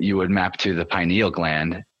point that you would map to the pineal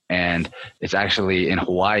gland. And it's actually in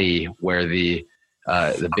Hawaii where the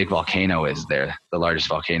big volcano is there, the largest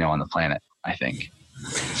volcano on the planet, I think.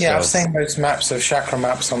 Yeah, I've seen those maps of chakra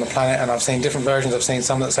maps on the planet, and I've seen different versions. I've seen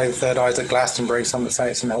some that say the third eye is at Glastonbury, some that say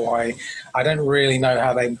it's in Hawaii. I don't really know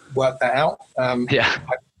how they work that out. I'd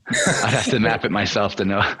have to map it myself to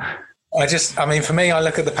know. For me, I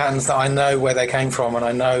look at the patterns that I know where they came from, and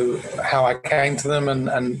I know how I came to them,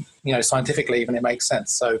 and scientifically even it makes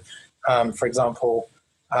sense. So, for example,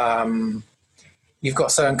 you've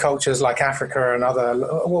got certain cultures like Africa and other,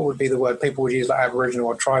 what would be the word people would use, like Aboriginal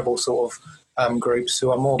or tribal sort of groups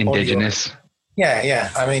who are more indigenous.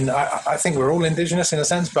 Yeah. I think we're all indigenous in a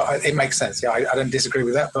sense, but it makes sense. Yeah, I don't disagree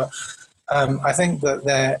with that. But I think that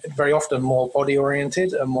they're very often more body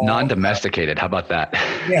oriented and more non-domesticated. How about that?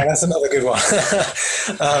 Yeah, that's another good one.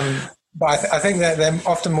 But I think that they're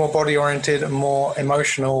often more body oriented and more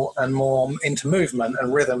emotional and more into movement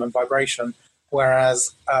and rhythm and vibration.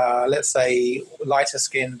 Whereas, let's say, lighter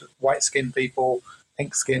skinned, white skinned people,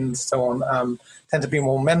 pink skinned, so on, tend to be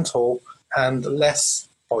more mental and less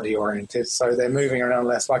body oriented, so they're moving around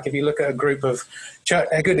less. Like if you look at a group of church,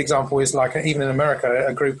 a good example is like even in America,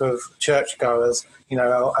 a group of churchgoers,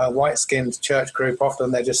 a white skinned church group,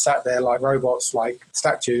 often they're just sat there like robots, like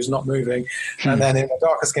statues, not moving. And then in a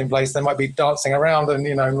darker skinned place, they might be dancing around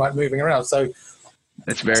and like moving around. So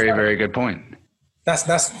that's very good point. That's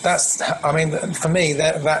for me,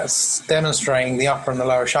 that's demonstrating the upper and the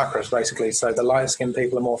lower chakras, basically. So the lighter skinned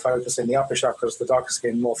people are more focused in the upper chakras, the darker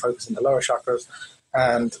skin more focused in the lower chakras.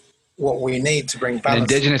 And what we need to bring balance.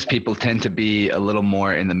 And indigenous people tend to be a little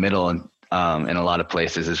more in the middle in a lot of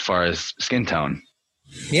places as far as skin tone.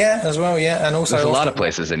 Yeah, as well, yeah. And also there's a lot of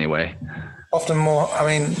places anyway. Often more,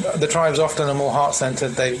 the tribes often are more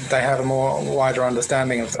heart-centered. They have a more wider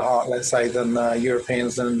understanding of the heart, let's say, than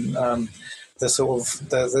Europeans and the sort of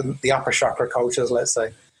the upper chakra cultures, let's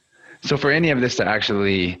say. So for any of this to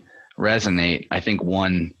actually resonate, I think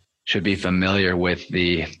one should be familiar with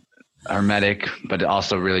the Hermetic, but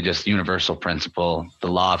also really just universal principle, the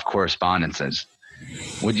law of correspondences.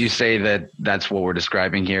 Would you say that that's what we're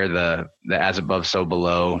describing here, the as above, so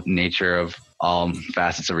below nature of all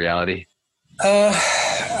facets of reality?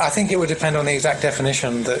 I think it would depend on the exact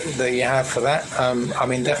definition that you have for that.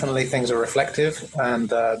 Definitely things are reflective,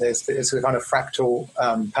 and it's a kind of fractal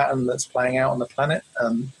pattern that's playing out on the planet.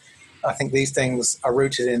 I think these things are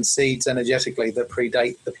rooted in seeds energetically that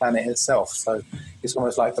predate the planet itself. So it's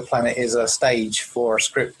almost like the planet is a stage for a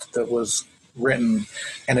script that was written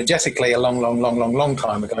energetically a long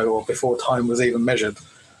time ago, or before time was even measured.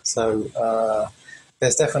 So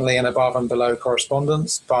there's definitely an above and below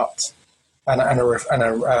correspondence, but and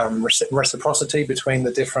a reciprocity between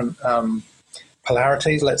the different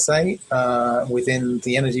polarities, let's say, within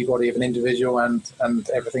the energy body of an individual and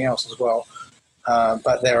everything else as well.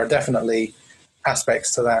 But there are definitely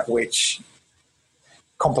aspects to that which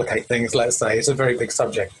complicate things, let's say. It's a very big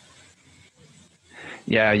subject.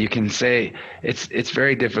 Yeah, you can say it's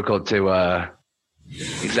very difficult to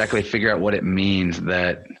exactly figure out what it means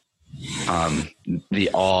that the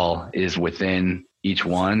all is within each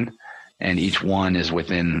one, and each one is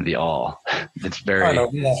within the all. It's very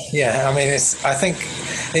yeah. I mean,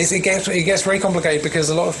 it gets very complicated because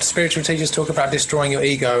a lot of spiritual teachers talk about destroying your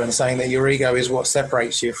ego and saying that your ego is what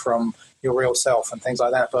separates you from your real self and things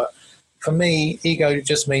like that. But for me, ego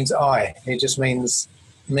just means I. It just means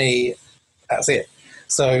me. That's it.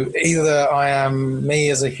 So either I am me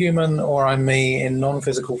as a human, or I'm me in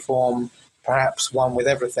non-physical form, perhaps one with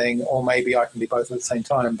everything, or maybe I can be both at the same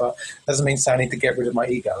time. But it doesn't mean I need to get rid of my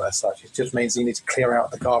ego as such. It just means you need to clear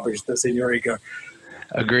out the garbage that's in your ego.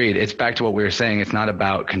 Agreed. It's back to what we were saying. It's not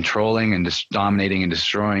about controlling and just dominating and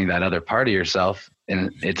destroying that other part of yourself.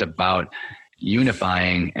 And it's about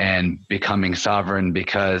unifying and becoming sovereign,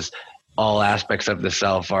 because all aspects of the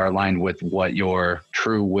self are aligned with what your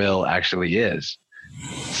true will actually is.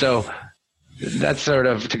 So that's sort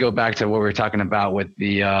of to go back to what we were talking about with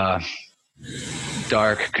the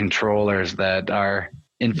dark controllers that are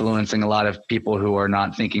influencing a lot of people who are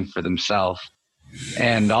not thinking for themselves.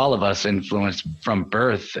 And all of us influenced from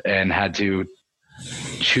birth and had to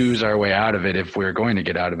choose our way out of it if we're going to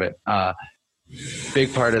get out of it.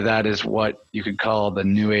 Big part of that is what you could call the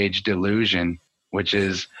New Age delusion, which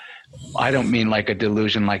is, I don't mean like a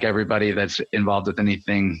delusion like everybody that's involved with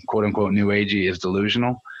anything quote unquote New Agey is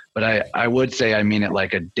delusional, but I would say I mean it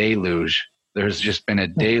like a deluge. There's just been a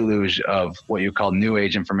deluge of what you call New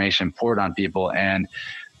Age information poured on people, and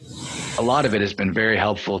a lot of it has been very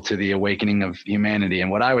helpful to the awakening of humanity. And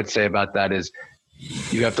what I would say about that is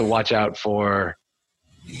you have to watch out for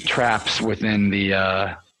traps within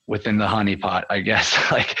the honeypot, I guess,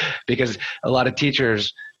 because a lot of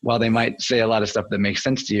teachers, while they might say a lot of stuff that makes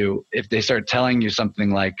sense to you, if they start telling you something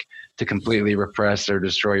like to completely repress or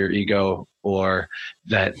destroy your ego, or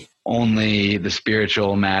that only the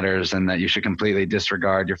spiritual matters and that you should completely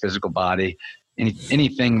disregard your physical body,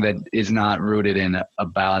 anything that is not rooted in a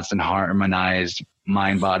balanced and harmonized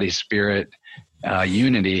mind, body, spirit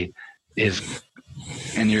unity is,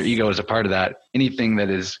 and your ego is a part of that. Anything that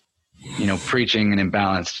is, preaching an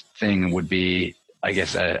imbalanced thing would be, I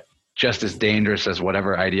guess, just as dangerous as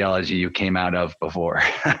whatever ideology you came out of before.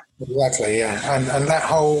 Exactly, yeah. And that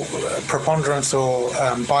whole preponderance or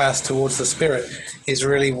bias towards the spirit is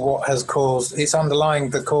really what has caused, it's underlying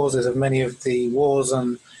the causes of many of the wars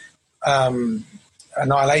and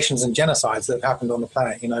annihilations and genocides that have happened on the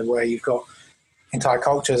planet, where you've got entire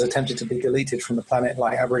cultures attempted to be deleted from the planet,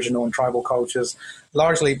 like Aboriginal and tribal cultures,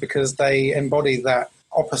 largely because they embody that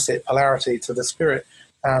opposite polarity to the spirit.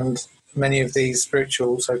 And many of these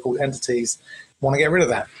spiritual so-called entities want to get rid of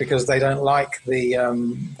that because they don't like they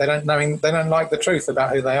don't like the truth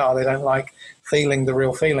about who they are. They don't like feeling the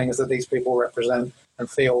real feelings that these people represent and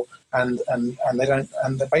feel, and they don't,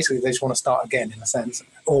 and basically they just want to start again, in a sense,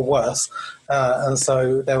 or worse. And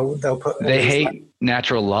so they'll put. They hate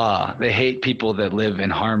natural law. They hate people that live in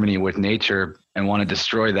harmony with nature and want to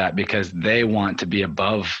destroy that because they want to be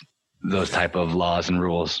above those type of laws and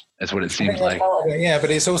rules. That's what it seems like. Yeah, but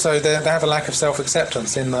it's also they have a lack of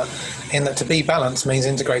self-acceptance in that to be balanced means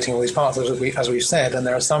integrating all these parts, as we've said, and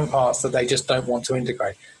there are some parts that they just don't want to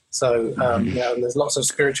integrate. So there's lots of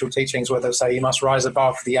spiritual teachings where they say you must rise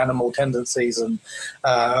above the animal tendencies and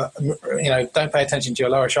don't pay attention to your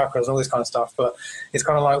lower chakras and all this kind of stuff. But it's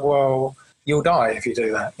kind of like, well, you'll die if you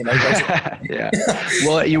do that. Yeah.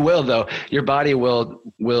 Well, you will though. Your body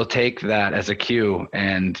will take that as a cue,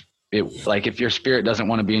 and if your spirit doesn't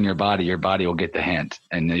want to be in your body will get the hint,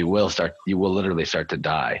 and you will literally start to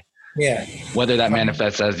die. Yeah. Whether that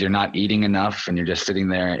manifests as you're not eating enough and you're just sitting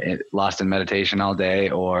there lost in meditation all day,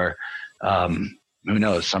 or who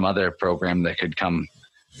knows, some other program that could come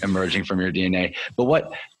emerging from your DNA. But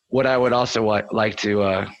what I would also like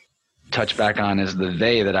to touch back on is the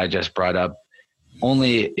they that I just brought up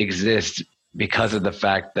only exists because of the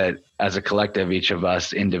fact that as a collective, each of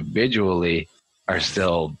us individually are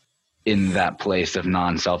still in that place of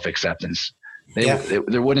non-self-acceptance.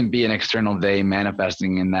 There wouldn't be an external they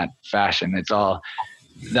manifesting in that fashion. It's all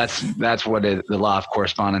that's what the law of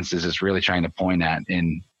correspondence is really trying to point at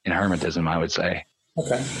in Hermetism, I would say.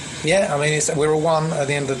 Okay. Yeah, I mean, we're all one at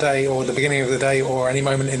the end of the day, or the beginning of the day, or any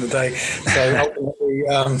moment in the day. So ultimately,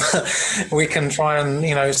 we we can try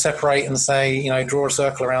and separate and say draw a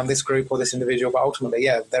circle around this group or this individual, but ultimately,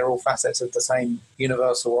 yeah, they're all facets of the same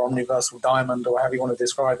universal or omniversal diamond, or however you want to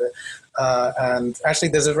describe it. And actually,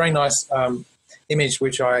 there's a very nice image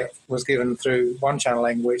which I was given through one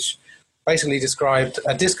channeling, which basically described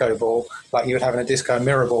a disco ball, like you would have in a disco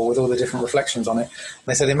mirror ball with all the different reflections on it. And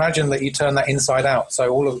they said, imagine that you turn that inside out, so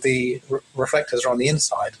all of the reflectors are on the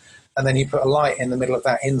inside, and then you put a light in the middle of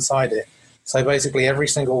that inside it. So basically every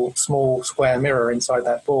single small square mirror inside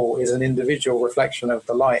that ball is an individual reflection of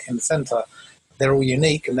the light in the center. They're all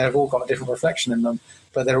unique and they've all got a different reflection in them,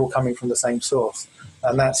 but they're all coming from the same source.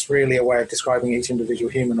 And that's really a way of describing each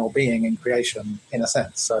individual human or being in creation, in a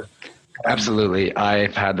sense. So absolutely.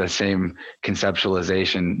 I've had the same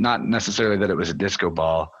conceptualization, not necessarily that it was a disco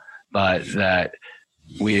ball, but that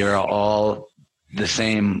we are all the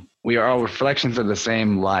same. We are all reflections of the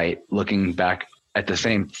same light looking back at the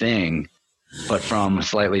same thing, but from a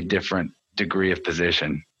slightly different degree of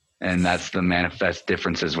position. And that's the manifest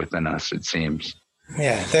differences within us, it seems.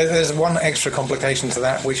 Yeah, there's one extra complication to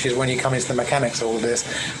that, which is when you come into the mechanics of all of this,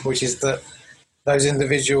 which is that those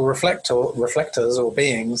individual reflectors or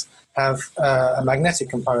beings have a magnetic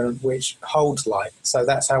component which holds light. So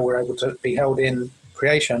that's how we're able to be held in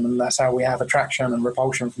creation, and that's how we have attraction and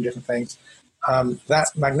repulsion from different things. That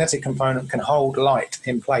magnetic component can hold light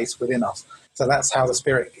in place within us. So that's how the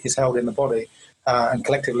spirit is held in the body, and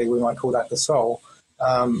collectively we might call that the soul.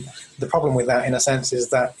 The problem with that, in a sense, is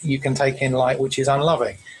that you can take in light which is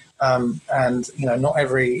unloving, and not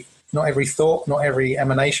every thought, not every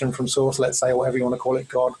emanation from source, let's say, whatever you want to call it,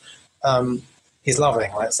 God, is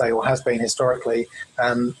loving, let's say, or has been historically,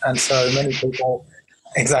 and so many people,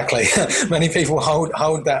 exactly, many people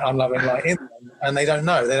hold that unloving light in them, and they don't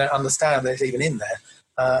understand that it's even in there.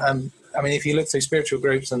 And I mean, if you look through spiritual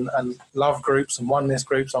groups and love groups and oneness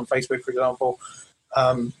groups on Facebook, for example,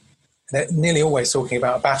 they're nearly always talking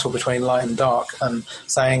about a battle between light and dark and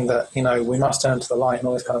saying that, we must turn to the light and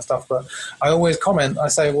all this kind of stuff. But I always comment, I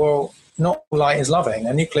say, well, not all light is loving.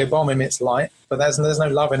 A nuclear bomb emits light, but there's no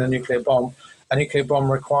love in a nuclear bomb. A nuclear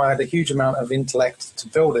bomb required a huge amount of intellect to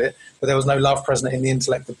build it, but there was no love present in the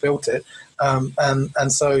intellect that built it.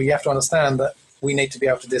 And so you have to understand that we need to be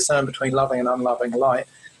able to discern between loving and unloving light.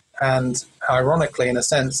 And ironically, in a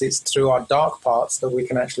sense, it's through our dark parts that we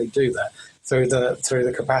can actually do that. Through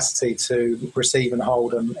the capacity to receive and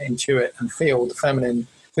hold and intuit and feel the feminine,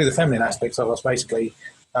 through the feminine aspects of us, basically,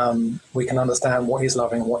 we can understand what is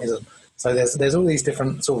loving and what isn't. So there's all these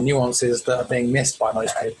different sort of nuances that are being missed by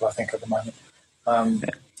most people, I think, at the moment.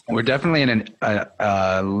 We're definitely in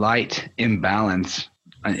a light imbalance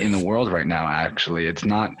in the world right now, actually. It's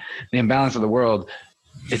not the imbalance of the world.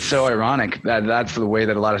 It's so ironic that that's the way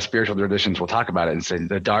that a lot of spiritual traditions will talk about it and say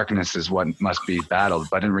the darkness is what must be battled.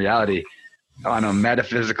 But in reality, on a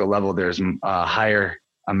metaphysical level, there's a higher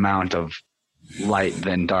amount of light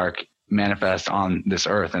than dark manifest on this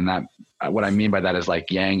earth. And that, what I mean by that is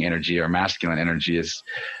like yang energy or masculine energy is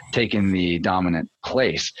taking the dominant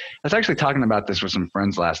place. I was actually talking about this with some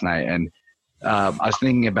friends last night, and I was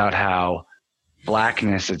thinking about how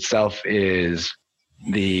blackness itself is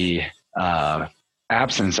the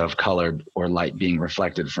absence of color or light being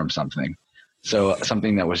reflected from something. So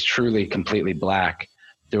something that was truly completely black,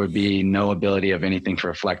 there would be no ability of anything to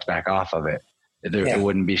reflect back off of it. It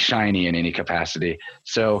wouldn't be shiny in any capacity.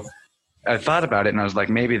 So I thought about it, and I was like,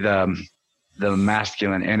 maybe the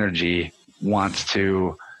masculine energy wants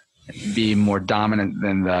to be more dominant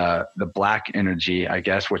than the black energy, I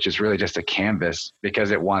guess, which is really just a canvas,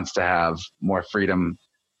 because it wants to have more freedom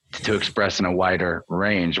to express in a wider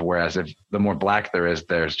range. Whereas if the more black there is,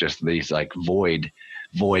 there's just these like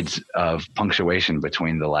voids of punctuation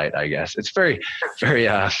between the light, I guess. It's very, very,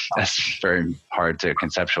 that's very hard to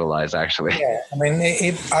conceptualize, actually. Yeah, I mean,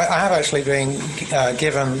 I have actually been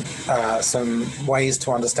given some ways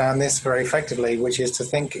to understand this very effectively, which is to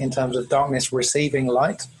think in terms of darkness receiving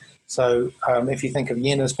light. So if you think of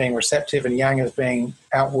yin as being receptive and yang as being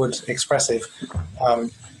outward expressive,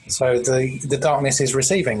 so the darkness is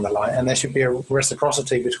receiving the light, and there should be a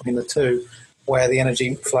reciprocity between the two, where the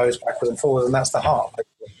energy flows backwards and forwards, and that's the heart.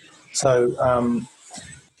 So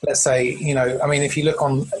let's say, I mean, if you look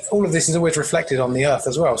on, all of this is always reflected on the earth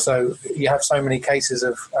as well. So you have so many cases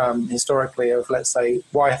of historically of, let's say,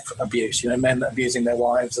 wife abuse, men abusing their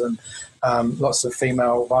wives, and lots of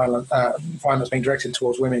female violence being directed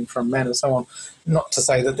towards women from men and so on. Not to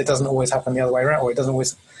say that it doesn't always happen the other way around, or it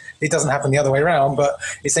doesn't happen the other way around, but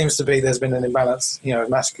it seems to be there's been an imbalance,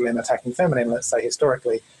 masculine attacking feminine, let's say,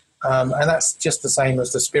 historically. And that's just the same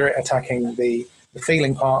as the spirit attacking the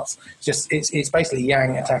feeling parts. It's basically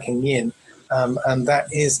yang attacking yin. And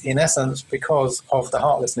that is, in essence, because of the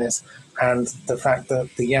heartlessness and the fact that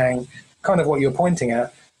the yang, kind of what you're pointing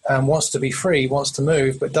at, wants to be free, wants to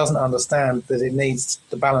move, but doesn't understand that it needs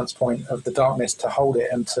the balance point of the darkness to hold it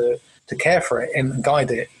and to care for it and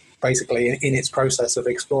guide it, basically, in its process of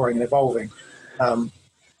exploring and evolving. And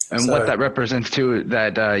what that represents too,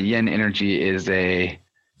 that yin energy is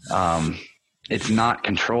it's not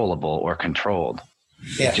controllable or controlled.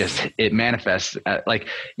 Yeah. It manifests like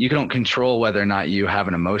you don't control whether or not you have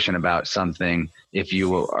an emotion about something. If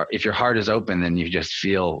your heart is open, then you just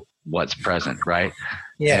feel what's present, right?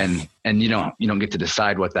 Yeah. And you don't get to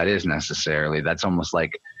decide what that is necessarily. That's almost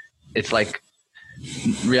like, it's like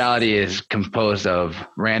reality is composed of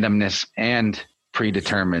randomness and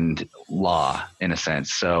predetermined law in a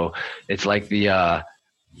sense. So it's like the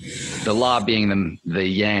law being the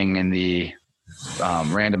yang and the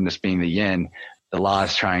randomness being the yin. The law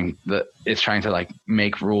is trying to like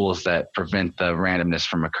make rules that prevent the randomness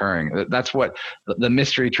from occurring. That's what the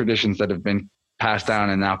mystery traditions that have been passed down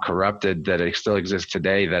and now corrupted, that still exist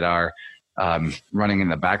today, that are running in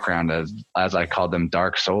the background as I call them,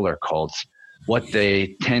 dark solar cults. What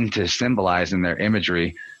they tend to symbolize in their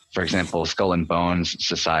imagery, for example, Skull and Bones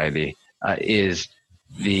Society, is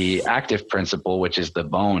the active principle, which is the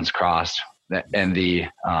bones crossed, and the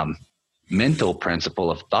mental principle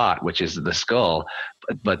of thought, which is the skull,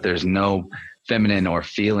 but there's no feminine or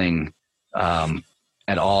feeling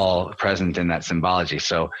at all present in that symbology.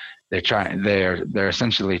 So they're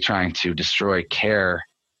essentially trying to destroy care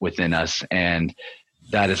within us, and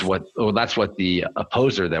that's what the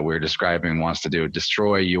opposer that we're describing wants to do: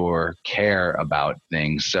 destroy your care about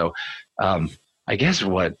things. So I guess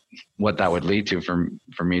what that would lead to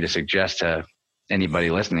for me to suggest to anybody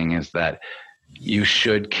listening is that you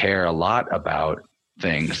should care a lot about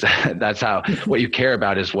things. That's how what you care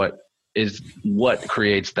about is what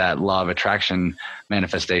creates that law of attraction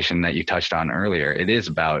manifestation that you touched on earlier. It is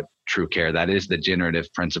about true care. That is the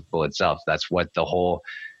generative principle itself. That's what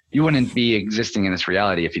you wouldn't be existing in this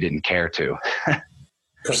reality if you didn't care to.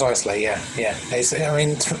 Precisely. Yeah.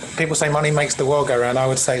 People say money makes the world go round. I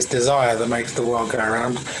would say it's desire that makes the world go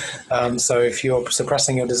round. So if you're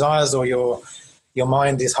suppressing your desires, or your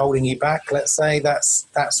mind is holding you back, let's say, that's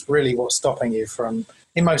really what's stopping you from,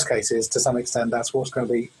 in most cases, to some extent, that's what's going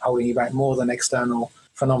to be holding you back more than external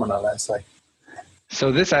phenomena, let's say.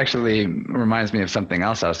 So this actually reminds me of something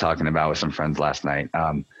else I was talking about with some friends last night.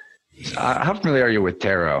 How familiar are you with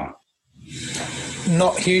tarot?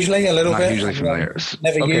 Not hugely, a little bit. Not hugely familiar.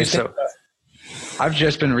 Never used it. I've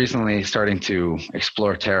just been recently starting to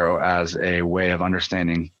explore tarot as a way of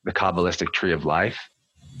understanding the Kabbalistic tree of life.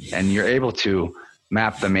 And you're able to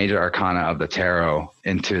map the major arcana of the tarot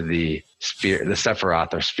into the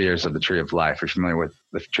Sephiroth, or spheres of the tree of life. You're familiar with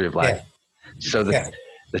the tree of life? Yeah. So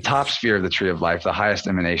the top sphere of the tree of life, the highest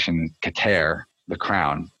emanation, Keter, the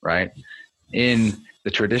crown, right? In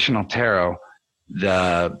the traditional tarot,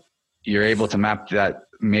 you're able to map that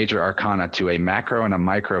major arcana to a macro and a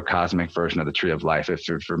microcosmic version of the tree of life, if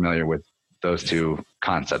you're familiar with those two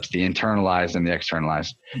concepts, the internalized and the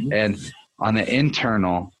externalized. Mm-hmm. And on the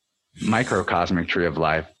internal microcosmic tree of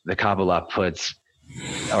life, the Kabbalah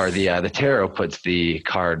the tarot puts the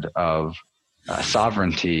card of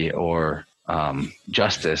sovereignty or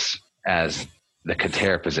justice as the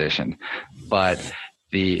Keter position. But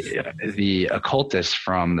the occultist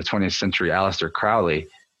from the 20th century, Aleister Crowley,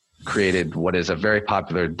 created what is a very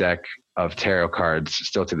popular deck of tarot cards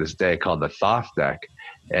still to this day called the Thoth deck.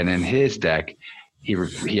 And in his deck,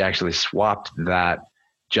 he actually swapped that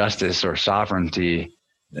justice or sovereignty,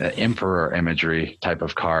 emperor imagery type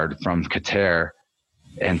of card from Keter,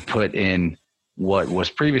 and put in what was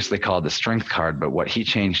previously called the strength card, but what he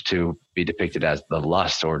changed to be depicted as the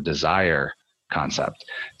lust or desire concept.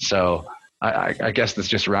 So I guess that's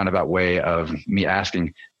just a roundabout way of me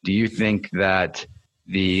asking, do you think that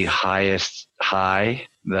the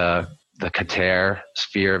the Keter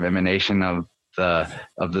sphere of emanation of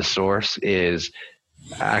the source is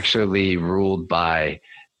actually ruled by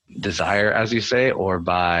desire, as you say, or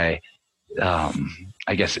by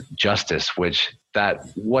I guess justice,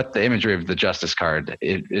 what the imagery of the justice card,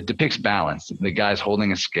 it depicts balance. The guy's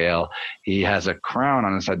holding a scale. He has a crown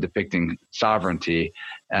on his head depicting sovereignty,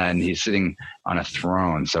 and he's sitting on a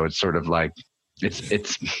throne. So it's sort of like,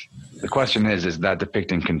 it's the question is that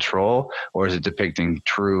depicting control, or is it depicting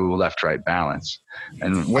true left-right balance?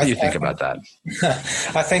 And what do you think about that?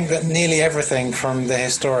 I think that nearly everything from the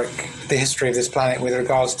history of this planet with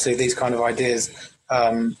regards to these kind of ideas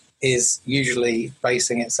is usually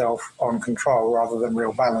basing itself on control rather than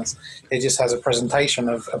real balance. It just has a presentation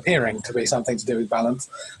of appearing to be something to do with balance,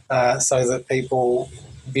 so that people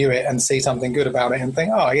view it and see something good about it and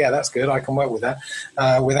think, oh yeah, that's good, I can work with that,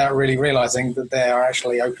 without really realizing that they are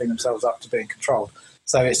actually opening themselves up to being controlled.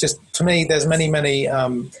 So it's just, to me, there's many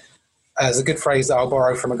as a good phrase that I'll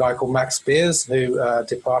borrow from a guy called Max Beers, who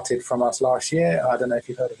departed from us last year. I don't know if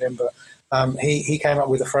you've heard of him, but he came up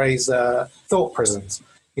with the phrase thought prisons.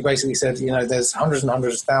 He basically said, there's hundreds and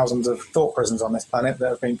hundreds of thousands of thought prisons on this planet that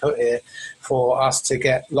have been put here for us to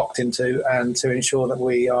get locked into and to ensure that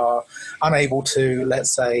we are unable to,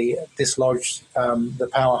 let's say, dislodge the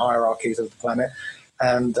power hierarchies of the planet.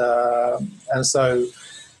 And so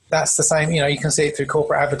that's the same, you can see it through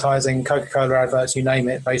corporate advertising, Coca-Cola adverts, you name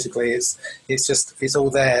it. Basically, it's all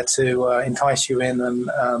there to entice you in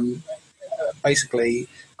and basically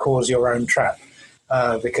cause your own trap.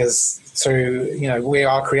 Because through, we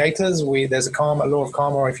are creators. There's a law of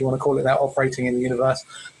karma, or if you want to call it that, operating in the universe.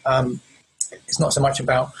 It's not so much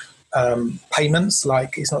about payments,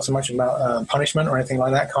 like it's not so much about punishment or anything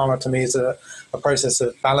like that. Karma to me is a process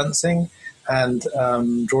of balancing and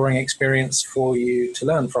drawing experience for you to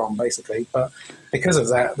learn from, basically. But because of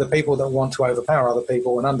that, the people that want to overpower other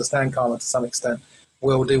people and understand karma to some extent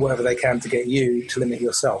will do whatever they can to get you to limit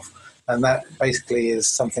yourself. And that basically is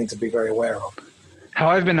something to be very aware of. How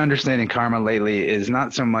I've been understanding karma lately is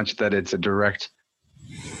not so much that it's a direct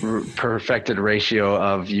perfected ratio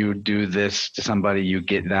of you do this to somebody, you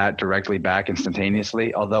get that directly back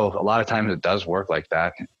instantaneously, although a lot of times it does work like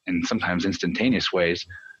that in sometimes instantaneous ways.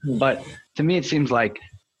 But to me, it seems like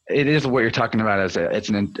it is what you're talking about as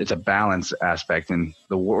it's a balance aspect, and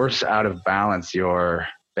the worse out of balance your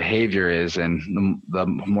behavior is, and the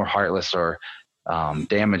more heartless or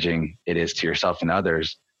damaging it is to yourself and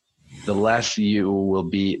others, the less your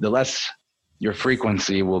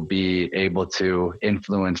frequency will be able to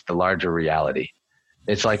influence the larger reality.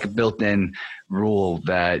 It's like a built-in rule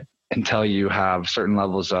that until you have certain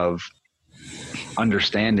levels of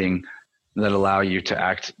understanding that allow you to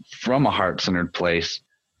act from a heart-centered place,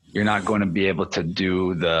 you're not going to be able to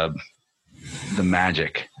do the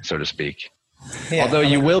magic, so to speak. Yeah, although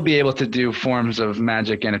you will be able to do forms of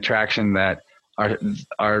magic and attraction that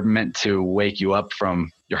are meant to wake you up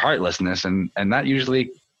from your heartlessness, and that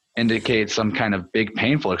usually indicates some kind of big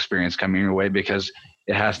painful experience coming your way, because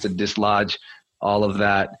it has to dislodge all of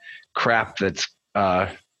that crap that's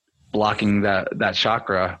blocking that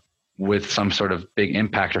chakra with some sort of big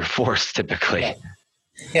impact or force, typically.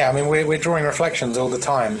 Yeah, I mean, we're drawing reflections all the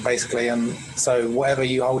time, basically, and so whatever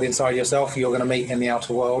you hold inside yourself, you're going to meet in the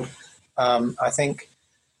outer world. I think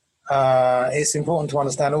it's important to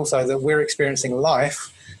understand also that we're experiencing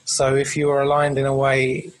life, so if you are aligned in a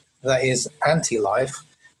way that is anti-life,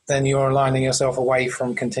 then you're aligning yourself away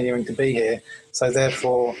from continuing to be here. So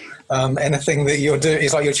therefore, anything that you're doing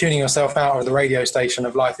is like you're tuning yourself out of the radio station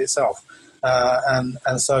of life itself. And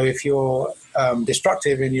so if you're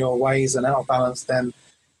destructive in your ways and out of balance, then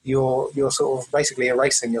you're sort of basically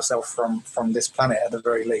erasing yourself from this planet at the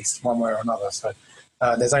very least, one way or another. So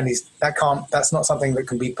there's only that's not something that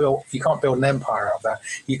can be built. You can't build an empire out of that.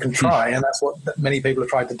 You can try, and that's what many people have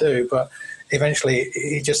tried to do, but eventually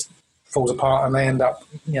it just falls apart and they end up,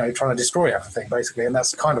 trying to destroy everything, basically. And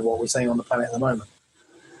that's kind of what we're seeing on the planet at the moment.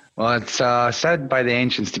 Well, it's said by the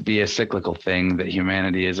ancients to be a cyclical thing that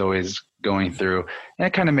humanity is always going through. And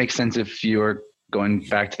it kind of makes sense if you're going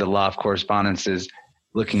back to the law of correspondences,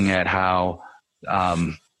 looking at how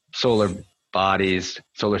solar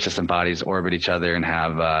system bodies orbit each other and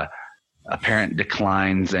have apparent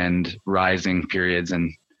declines and rising periods.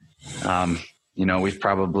 And, we've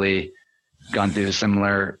probably gone through the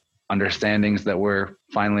similar understandings that we're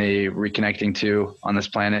finally reconnecting to on this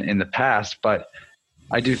planet in the past. But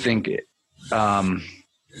I do think, since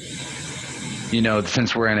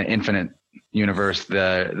we're in an infinite universe,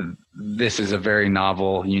 this is a very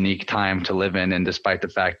novel, unique time to live in. And despite the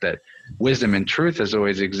fact that wisdom and truth has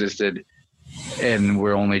always existed, and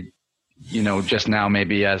we're only, just now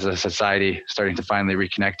maybe as a society starting to finally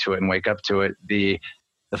reconnect to it and wake up to it, the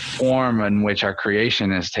form in which our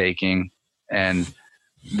creation is taking and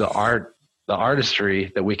the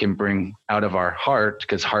artistry that we can bring out of our heart,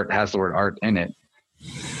 because heart has the word art in it,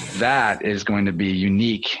 that is going to be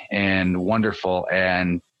unique and wonderful.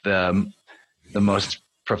 And the most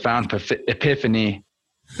profound epiphany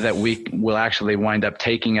that we will actually wind up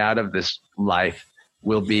taking out of this life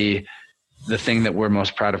will be the thing that we're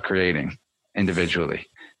most proud of creating individually,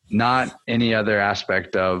 not any other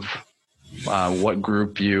aspect of what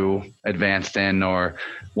group you advanced in or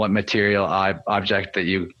what material object that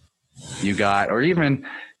you got, or even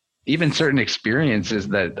even certain experiences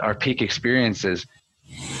that are peak experiences,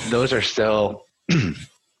 those are still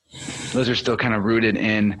kind of rooted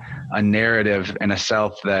in a narrative and a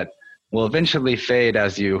self that will eventually fade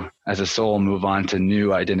as you, as a soul, move on to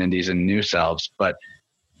new identities and new selves. But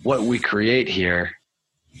what we create here,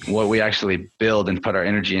 what we actually build and put our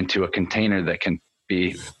energy into a container that can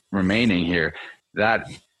be remaining here, that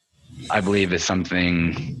I believe is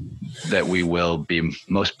something that we will be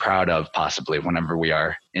most proud of, possibly, whenever we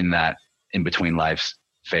are in that in between lives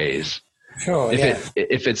phase. Sure. If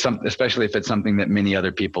it's something, especially if it's something that many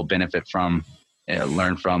other people benefit from,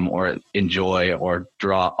 learn from, or enjoy, or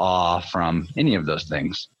draw awe from, any of those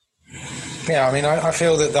things. Yeah, I mean, I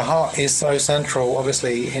feel that the heart is so central,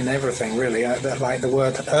 obviously, in everything, really. That, like, the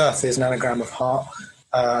word earth is an anagram of heart,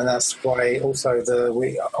 and that's why also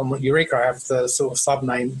on Eureka I have the sort of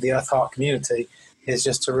sub-name, the Earth Heart Community, is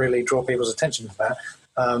just to really draw people's attention to that.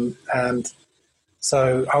 And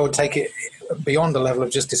so I would take it beyond the level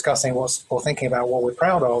of just discussing or thinking about what we're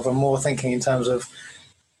proud of, and more thinking in terms of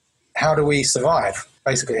how do we survive,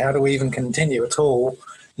 basically. How do we even continue at all?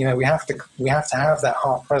 You know, we have to have that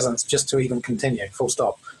heart presence just to even continue, full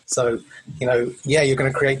stop. So, you know, yeah, you're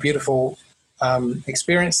going to create beautiful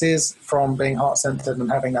experiences from being heart-centered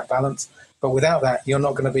and having that balance. But without that, you're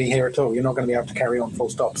not going to be here at all. You're not going to be able to carry on, full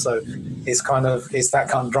stop. So it's that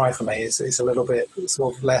kind of drive for me. It's a little bit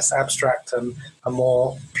sort of less abstract and a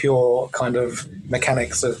more pure kind of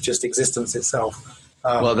mechanics of just existence itself.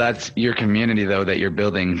 Well, that's your community, though, that you're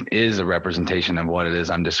building is a representation of what it is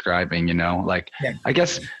I'm describing, you know, like, yeah. I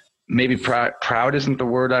guess maybe proud isn't the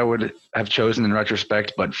word I would have chosen in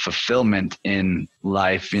retrospect, but fulfillment in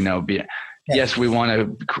life, you know, yes, we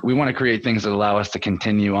want to create things that allow us to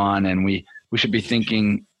continue on, and we should be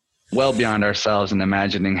thinking well beyond ourselves and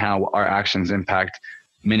imagining how our actions impact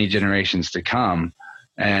many generations to come.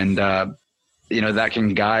 And, you know, that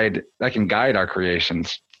can guide our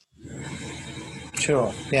creations.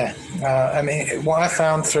 Sure. Yeah. I mean, what I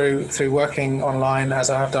found through working online,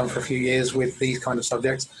 as I have done for a few years with these kind of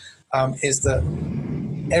subjects, is that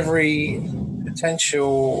every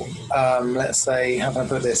potential, let's say, how can I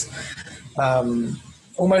put this?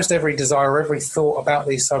 Almost every desire, every thought about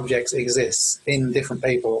these subjects exists in different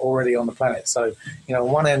people already on the planet. So, you know,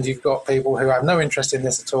 on one end, you've got people who have no interest in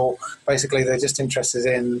this at all. Basically, they're just interested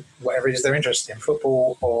in whatever it is they're interested in,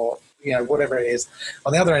 football or, you know, whatever it is.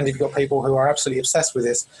 On the other end, you've got people who are absolutely obsessed with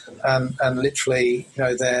this, and literally, you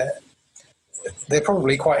know, they're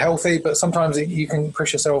probably quite healthy, but sometimes you can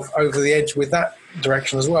push yourself over the edge with that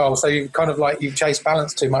direction as well. So you kind of like you chase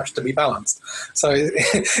balance too much to be balanced. So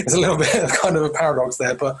it's a little bit of kind of a paradox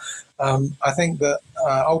there. But I think that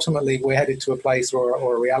ultimately we're headed to a place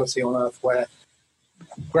or a reality on Earth where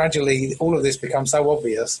gradually all of this becomes so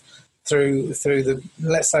obvious through the,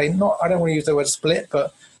 let's say, I don't want to use the word split,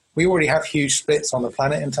 but we already have huge splits on the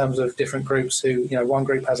planet in terms of different groups who, you know, one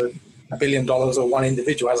group has $1 billion or one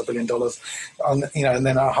individual has $1 billion, you know, and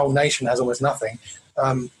then our whole nation has almost nothing.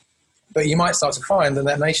 But you might start to find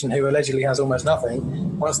that nation who allegedly has almost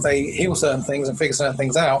nothing, once they heal certain things and figure certain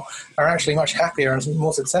things out, are actually much happier and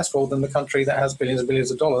more successful than the country that has billions and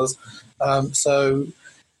billions of dollars. So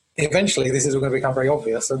eventually this is all going to become very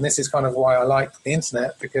obvious. And this is kind of why I like the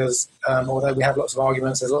internet, because although we have lots of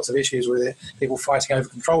arguments, there's lots of issues with it, people fighting over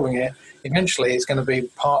controlling it, eventually it's going to be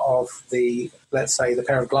part of the, let's say, the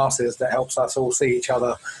pair of glasses that helps us all see each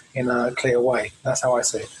other in a clear way. That's how I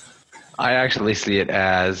see it. I actually see it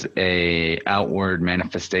as a outward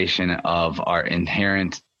manifestation of our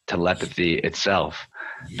inherent telepathy itself,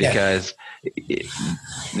 because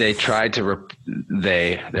they tried to,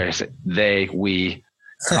 we,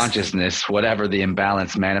 consciousness, whatever the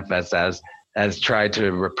imbalance manifests as tried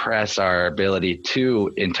to repress our ability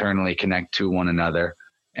to internally connect to one another.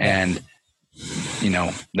 And, you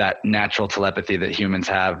know, that natural telepathy that humans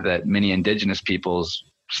have, that many indigenous peoples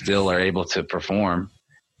still are able to perform,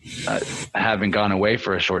 having gone away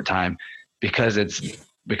for a short time, because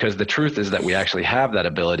the truth is that we actually have that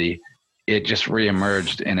ability. It just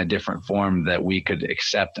reemerged in a different form that we could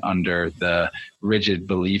accept under the rigid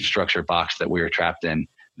belief structure box that we were trapped in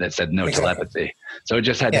that said no telepathy. So it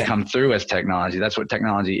just had to come through as technology. That's what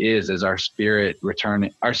technology is our spirit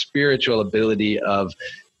returning, our spiritual ability of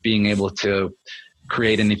being able to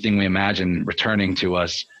create anything we imagine returning to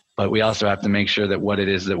us. But we also have to make sure that what it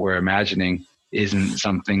is that we're imagining isn't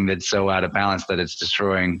something that's so out of balance that it's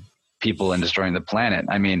destroying people and destroying the planet.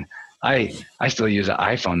 I mean, I still use an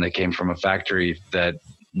iPhone that came from a factory that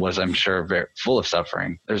was, I'm sure, very full of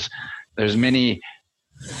suffering. There's many,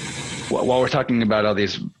 while we're talking about all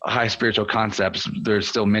these high spiritual concepts, there's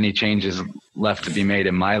still many changes left to be made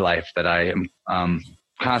in my life that I am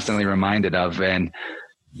constantly reminded of. And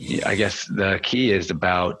I guess the key is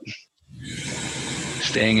about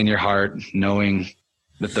staying in your heart, knowing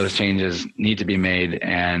that those changes need to be made,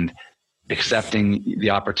 and accepting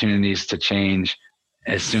the opportunities to change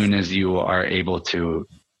as soon as you are able to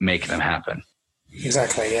make them happen.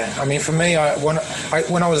 Exactly. Yeah. I mean, for me, when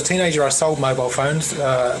I was a teenager, I sold mobile phones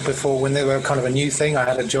before, when they were kind of a new thing. I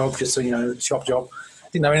had a job, just shop job.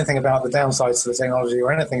 Didn't know anything about the downsides to the technology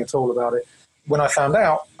or anything at all about it. When I found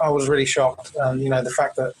out, I was really shocked. The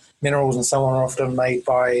fact that minerals and so on are often made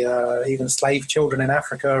by even slave children in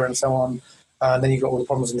Africa and so on. And then you've got all the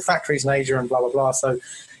problems in the factories in Asia and blah, blah, blah. So it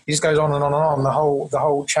just goes on and on and on. The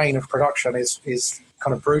whole chain of production is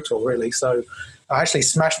kind of brutal, really. So I actually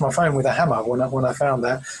smashed my phone with a hammer when I found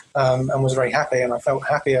that, and was very happy. And I felt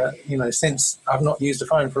happier, since. I've not used a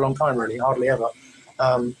phone for a long time, really, hardly ever.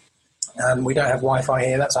 And we don't have Wi-Fi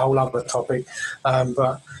here. That's a whole other topic.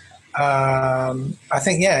 But I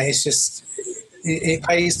think, it's just, it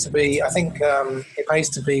pays to be, I think it pays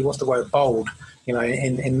to be, what's the word, bold,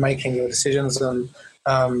 in making your decisions. And,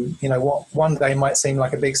 what one day might seem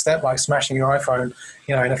like a big step, like smashing your iPhone,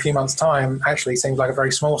 in a few months' time, actually seems like a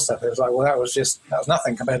very small step. It was like, well, that was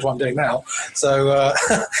nothing compared to what I'm doing now. So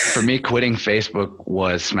for me, quitting Facebook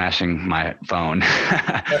was smashing my phone.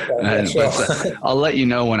 Okay, sure. But I'll let you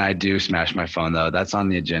know when I do smash my phone, though. That's on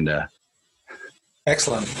the agenda.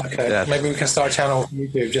 Excellent. Okay, yeah. Maybe we can start a channel on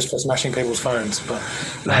YouTube just for smashing people's phones. But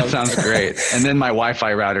that sounds great. And then my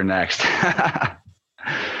Wi-Fi router next.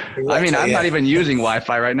 I mean, I'm not even using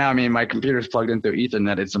Wi-Fi right now. I mean, my computer's plugged in through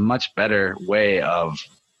Ethernet. It's a much better way of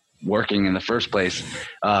working in the first place.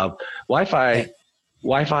 Wi-Fi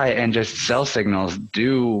and just cell signals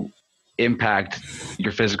do impact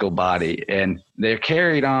your physical body, and they're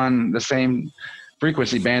carried on the same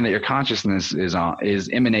frequency band that your consciousness is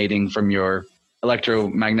emanating from your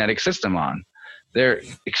electromagnetic system on. They're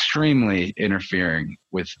extremely interfering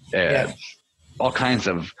with all kinds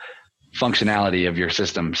of functionality of your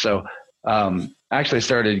system. So I actually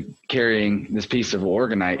started carrying this piece of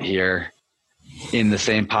orgonite here in the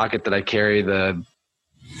same pocket that I carry the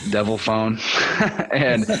devil phone.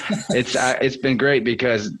 And it's been great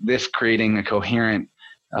because this creating a coherent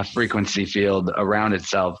frequency field around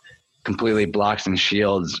itself completely blocks and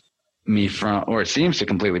shields me from, or it seems to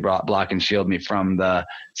completely block and shield me from the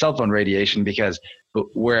cell phone radiation, because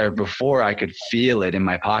where before I could feel it in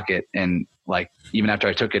my pocket, and like even after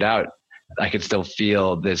I took it out, I could still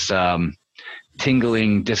feel this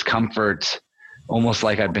tingling discomfort, almost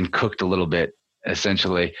like I've been cooked a little bit,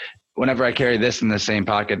 essentially. Whenever I carry this in the same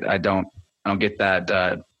pocket, I don't get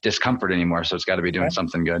that discomfort anymore. So it's got to be doing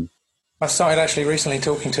something good. I started actually recently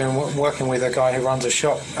talking to and working with a guy who runs a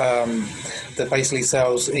shop that basically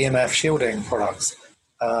sells EMF shielding products,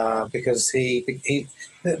 because the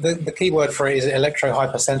key word for it is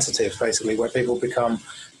electro-hypersensitive, basically, where people become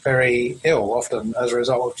very ill often as a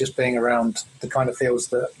result of just being around the kind of fields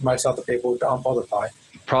that most other people aren't bothered by.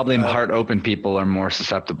 Probably heart-open people are more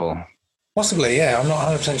susceptible. Possibly, yeah. I'm not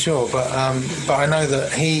 100% sure, but I know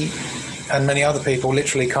that he and many other people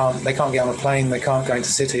literally can't get on a plane, they can't go into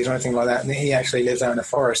cities or anything like that. And he actually lives out in a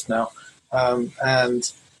forest now.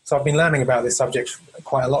 And so I've been learning about this subject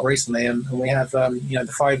quite a lot recently, and we have the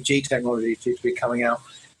 5G technology due to be coming out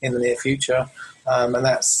in the near future. And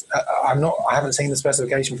that's I haven't seen the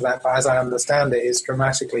specification for that, but as I understand it, it's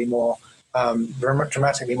dramatically more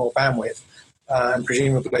bandwidth, and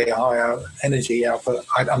presumably a higher energy output.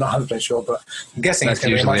 I'm not 100% sure, but I'm guessing that's it's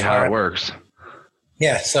going to be usually much how higher. it works.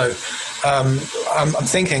 Yeah, so I'm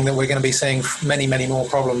thinking that we're going to be seeing many, many more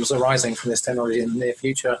problems arising from this technology in the near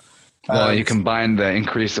future. Well, you combine the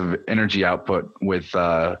increase of energy output with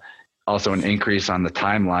also an increase on the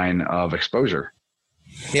timeline of exposure.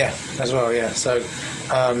 Yeah, as well, yeah. So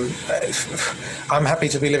I'm happy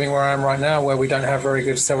to be living where I am right now, where we don't have very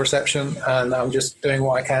good cell reception, and I'm just doing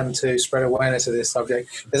what I can to spread awareness of this subject.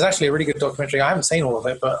 There's actually a really good documentary. I haven't seen all of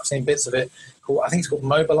it, but I've seen bits of it. I think it's called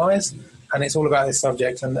Mobilize, and it's all about this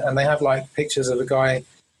subject. And they have like pictures of a guy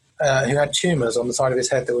who had tumours on the side of his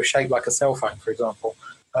head that were shaped like a cell phone, for example.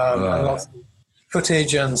 And lots of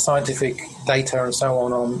footage and scientific data and so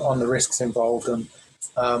on the risks involved. And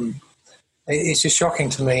it's just shocking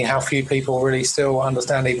to me how few people really still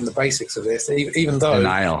understand even the basics of this, even though...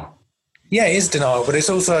 Denial. Yeah, it is denial, but it's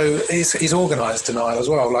also it's organised denial as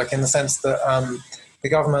well, like in the sense that the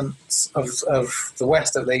governments of the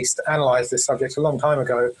West, at least, analysed this subject a long time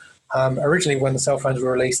ago. Originally, when the cell phones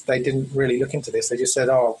were released, they didn't really look into this. They just said,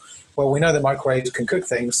 we know that microwaves can cook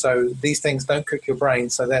things, so these things don't cook your brain,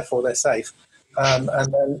 so therefore they're safe. And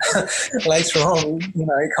then later on,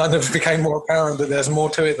 it kind of became more apparent that there's more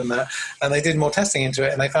to it than that. And they did more testing into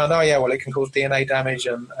it, and they found, oh yeah, well, it can cause DNA damage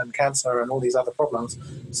and cancer and all these other problems.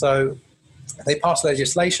 So they passed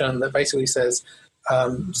legislation that basically says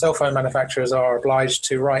cell phone manufacturers are obliged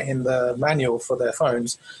to write in the manual for their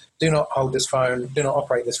phones, do not hold this phone, do not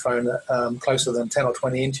operate this phone closer than 10 or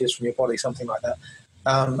 20 inches from your body, something like that.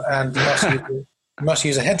 And you must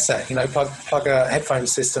use a headset, plug a headphone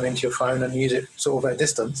system into your phone and use it sort of at a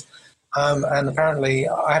distance. And apparently,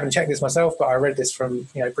 I haven't checked this myself, but I read this from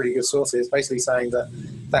pretty good sources, basically saying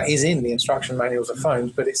that is in the instruction manuals of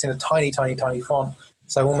phones, but it's in a tiny, tiny, tiny font.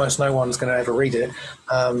 So almost no one's going to ever read it.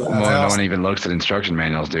 No one even looks at instruction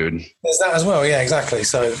manuals, dude. There's that as well, yeah, exactly.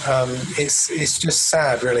 So it's just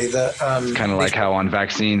sad, really. That kind of like how on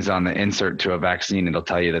vaccines, on the insert to a vaccine, it'll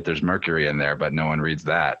tell you that there's mercury in there, but no one reads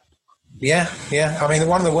that. Yeah. I mean,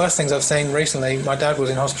 one of the worst things I've seen recently, my dad was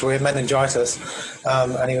in hospital, he had meningitis,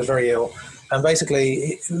 and he was very ill. And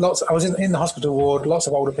basically, I was in the hospital ward, lots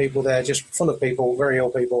of older people there, just full of people, very ill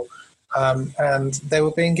people. And they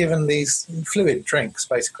were being given these fluid drinks,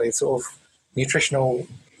 basically, sort of nutritional,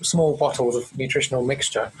 small bottles of nutritional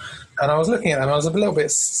mixture. And I was looking at them, I was a little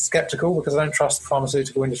bit skeptical because I don't trust the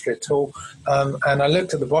pharmaceutical industry at all. And I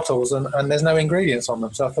looked at the bottles and there's no ingredients on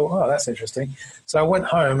them. So I thought, oh, that's interesting. So I went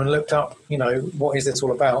home and looked up, what is this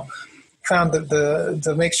all about? Found that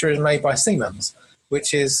the mixture is made by Siemens,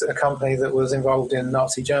 which is a company that was involved in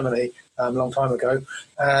Nazi Germany a long time ago.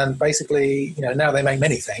 And basically, now they make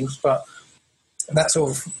many things, but that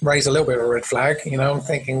sort of raised a little bit of a red flag. I'm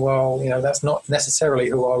thinking, well, that's not necessarily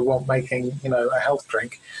who I want making, a health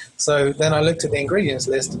drink. So then I looked at the ingredients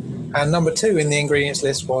list, and number 2 in the ingredients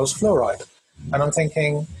list was fluoride. And I'm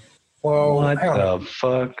thinking, well, what the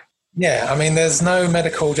fuck? Yeah, I mean, there's no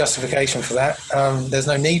medical justification for that. There's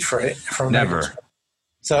no need for it. Never.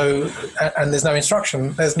 So, and there's no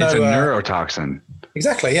instruction. It's a neurotoxin.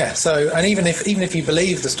 Exactly, yeah. So, and even if you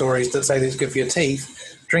believe the stories that say that it's good for your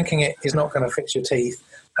teeth, drinking it is not going to fix your teeth,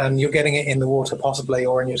 and you're getting it in the water possibly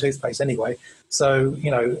or in your toothpaste anyway. So,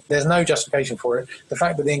 there's no justification for it. The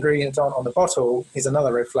fact that the ingredients aren't on the bottle is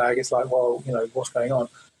another red flag. It's like, well, what's going on?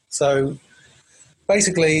 So,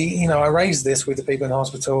 basically, I raised this with the people in the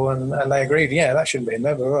hospital, and they agreed, yeah, that shouldn't be in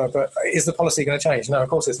there. But is the policy going to change? No, of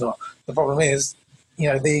course it's not. The problem is,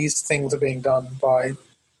 these things are being done by,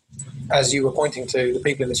 as you were pointing to, the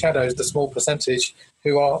people in the shadows, the small percentage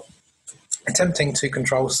who are attempting to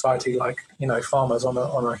control society like, farmers on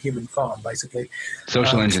a human farm, basically.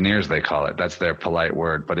 Social engineers, they call it. That's their polite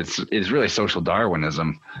word. But it's really social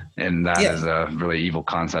Darwinism, and that is a really evil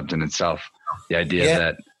concept in itself. The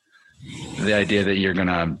idea that you're going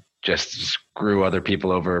to just screw other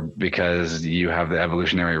people over because you have the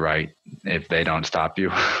evolutionary right if they don't stop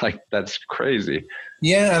you. Like, that's crazy.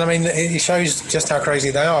 Yeah, and I mean, it shows just how crazy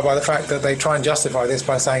they are by the fact that they try and justify this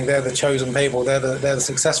by saying they're the chosen people, they're the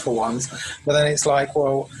successful ones. But then it's like,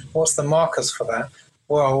 well, what's the markers for that?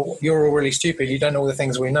 Well, you're all really stupid. You don't know all the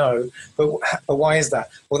things we know. But why is that?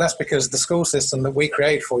 Well, that's because the school system that we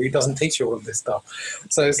create for you doesn't teach you all of this stuff.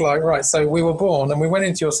 So it's like, right, so we were born and we went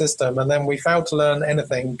into your system and then we failed to learn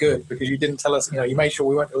anything good because you didn't tell us, you made sure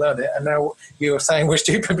we weren't to learn it. And now you're saying we're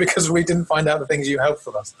stupid because we didn't find out the things you helped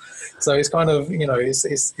for us. So it's kind of,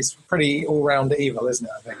 it's pretty all-round evil, isn't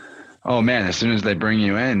it, I think? Oh, man, as soon as they bring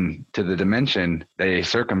you in to the dimension, they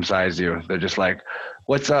circumcise you. They're just like,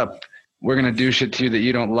 what's up? We're going to do shit to you that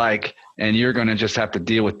you don't like, and you're going to just have to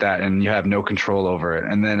deal with that, and you have no control over it.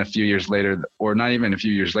 And then a few years later, or not even a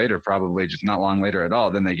few years later, probably just not long later at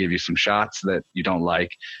all, then they give you some shots that you don't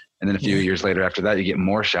like. And then a few years later after that, you get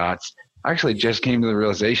more shots. I actually just came to the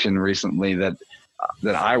realization recently that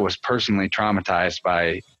I was personally traumatized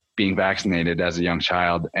by being vaccinated as a young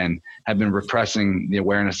child and have been repressing the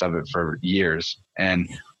awareness of it for years. And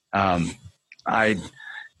I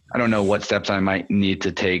don't know what steps I might need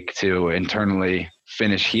to take to internally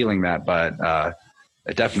finish healing that, but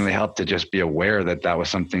it definitely helped to just be aware that that was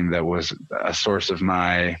something that was a source of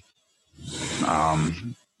my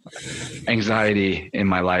anxiety in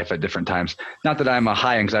my life at different times. Not that I'm a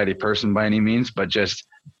high anxiety person by any means, but just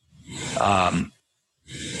I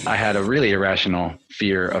had a really irrational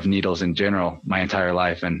fear of needles in general my entire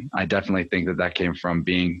life, and I definitely think that came from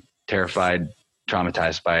being terrified,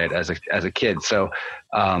 traumatized by it as a kid. So,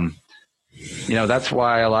 that's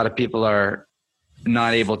why a lot of people are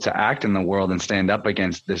not able to act in the world and stand up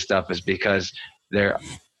against this stuff, is because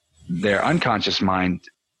their unconscious mind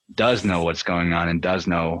does know what's going on and does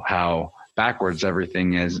know how backwards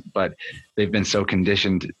everything is, but they've been so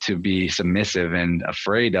conditioned to be submissive and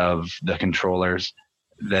afraid of the controllers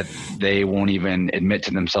that they won't even admit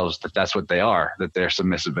to themselves that that's what they are, that they're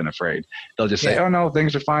submissive and afraid. They'll just say, oh no,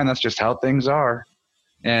 things are fine. That's just how things are.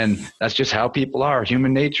 And that's just how people are.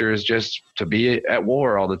 Human nature is just to be at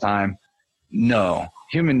war all the time. No,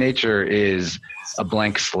 human nature is a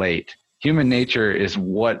blank slate. Human nature is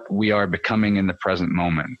what we are becoming in the present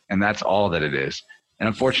moment. And that's all that it is. And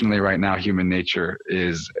unfortunately right now, human nature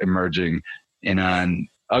is emerging in an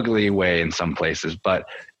ugly way in some places. But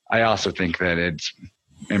I also think that it's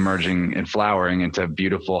emerging and flowering into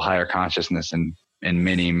beautiful higher consciousness in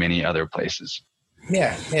many, many other places.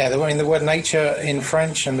 Yeah. I mean, the word nature in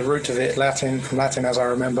French and the root of it, from Latin, as I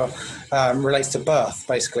remember, relates to birth.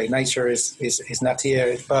 Basically, nature is nature,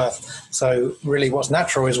 it's birth. So really, what's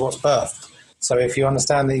natural is what's birthed. So if you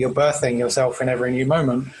understand that you're birthing yourself in every new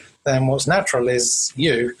moment, then what's natural is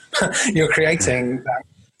you. You're creating that.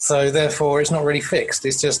 So therefore, it's not really fixed.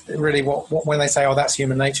 It's just really what when they say, "Oh, that's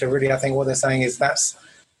human nature." Really, I think what they're saying is that's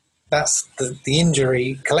the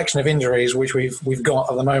injury collection of injuries which we've got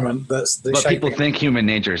at the moment. But people think human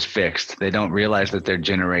nature is fixed. They don't realize that they're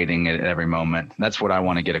generating it at every moment. That's what I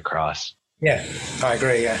want to get across. Yeah, I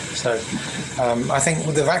agree. Yeah, so I think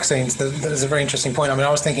with the vaccines, there's a very interesting point. I mean, I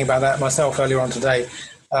was thinking about that myself earlier on today.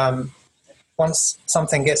 Once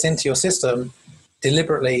something gets into your system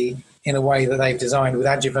deliberately in a way that they've designed with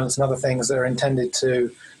adjuvants and other things that are intended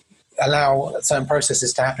to allow certain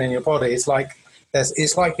processes to happen in your body, it's like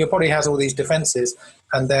your body has all these defenses,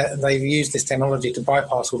 and they've used this technology to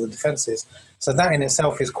bypass all the defenses. So that in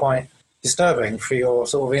itself is quite disturbing for your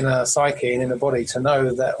sort of inner psyche and inner body to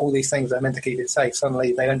know that all these things that are meant to keep it safe,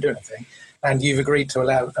 suddenly they don't do anything. And you've agreed to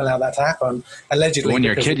allow that to happen, allegedly. When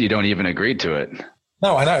you're a kid, you don't even agree to it.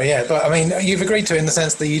 No, I know, yeah. But I mean, you've agreed to it in the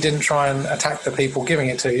sense that you didn't try and attack the people giving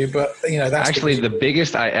it to you. But, that's actually the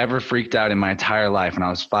biggest I ever freaked out in my entire life when I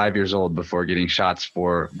was 5 years old before getting shots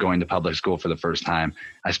for going to public school for the first time.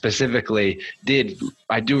 I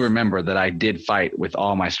do remember that I did fight with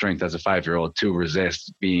all my strength as a 5-year-old to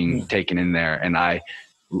resist being taken in there. And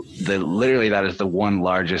literally that is the one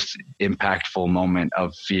largest impactful moment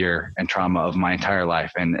of fear and trauma of my entire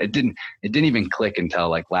life. And it didn't even click until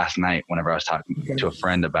like last night whenever I was talking to a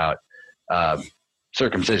friend about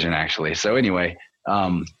circumcision, actually. So anyway,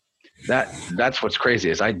 that's what's crazy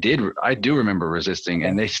is I do remember resisting,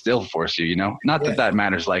 and they still force you, not that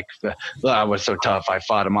matters. Like, I was so tough. I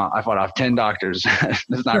fought off 10 doctors.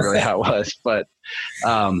 That's not really how it was, but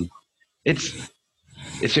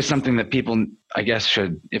it's just something that people, I guess,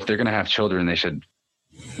 should, if they're going to have children, I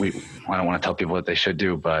don't want to tell people what they should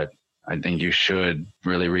do, but I think you should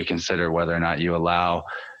really reconsider whether or not you allow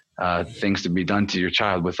things to be done to your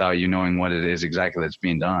child without you knowing what it is exactly that's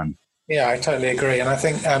being done. Yeah, I totally agree. And I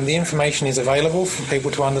think the information is available for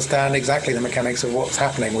people to understand exactly the mechanics of what's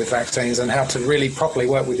happening with vaccines and how to really properly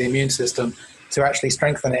work with the immune system to actually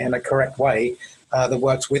strengthen it in a correct way that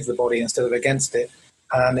works with the body instead of against it.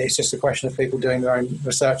 And it's just a question of people doing their own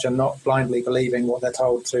research and not blindly believing what they're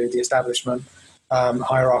told through the establishment,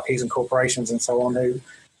 hierarchies and corporations and so on, who,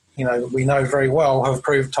 we know very well have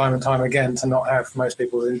proved time and time again to not have most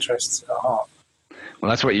people's interests at heart. Well,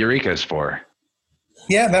 that's what Eureka is for.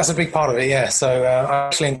 Yeah, that's a big part of it, yeah. So I'm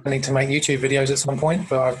actually intending to make YouTube videos at some point,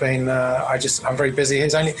 but I've been, I'm very busy.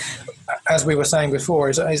 It's only, as we were saying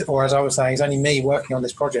before, or as I was saying, it's only me working on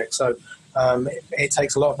this project. So it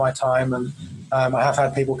takes a lot of my time, and I have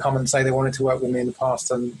had people come and say they wanted to work with me in the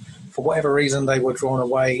past, and for whatever reason they were drawn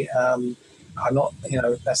away. I'm not,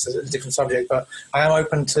 that's a different subject, but I am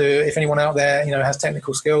open to, if anyone out there, has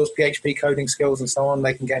technical skills, PHP coding skills and so on,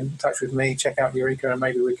 they can get in touch with me, check out Eureka, and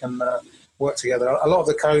maybe we can work together. A lot of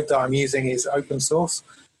the code that I'm using is open source.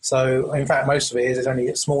 So in fact, most of it is. It's only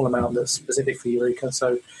a small amount that's specific for Eureka.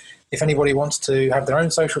 So if anybody wants to have their own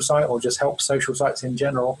social site or just help social sites in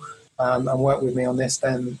general and work with me on this,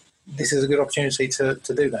 then this is a good opportunity to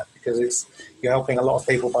do that, because you're helping a lot of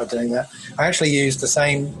people by doing that. I actually use the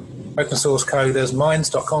same open source code as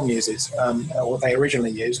Minds.com uses, what they originally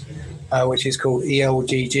used, which is called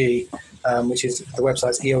ELGG, which is the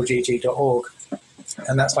website's elgg.org.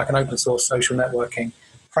 And that's like an open source social networking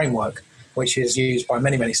framework, which is used by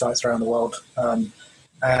many, many sites around the world.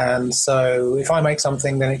 And so if I make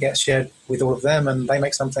something, then it gets shared with all of them, and they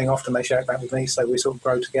make something, often they share it back with me, so we sort of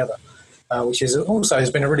grow together, which is also has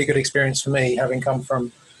been a really good experience for me, having come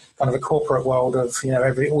from kind of a corporate world of,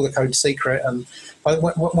 all the code's secret. And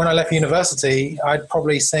when I left university, I'd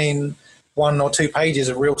probably seen 1 or 2 pages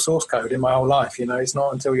of real source code in my whole life. It's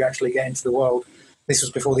not until you actually get into the world. This was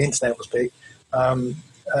before the internet was big.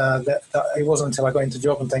 That it wasn't until I got into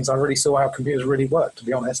job and things I really saw how computers really work, to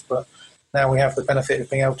be honest. But now we have the benefit of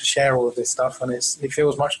being able to share all of this stuff, and it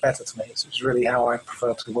feels much better to me. It's really how I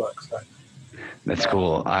prefer to work. So. That's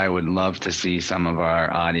cool. I would love to see some of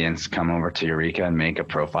our audience come over to Eureka and make a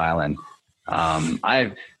profile. And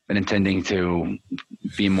I've been intending to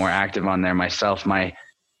be more active on there myself. My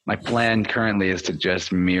plan currently is to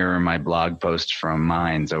just mirror my blog posts from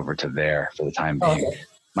Minds over to there for the time being. Okay.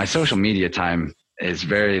 My social media time is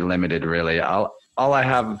very limited, really. All I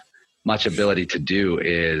have much ability to do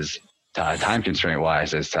is, time constraint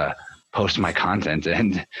wise, is to post my content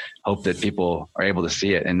and hope that people are able to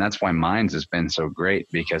see it. And that's why Minds has been so great,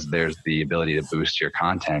 because there's the ability to boost your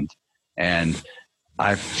content. And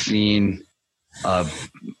I've seen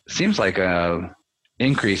seems like a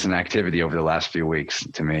increase in activity over the last few weeks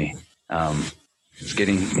to me. It's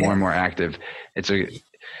getting more and more active. It's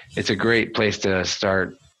a great place to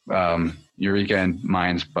start. Eureka and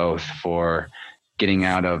Minds both, for getting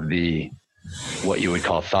out of what you would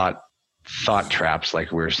call thought traps,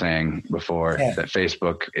 like we were saying before, that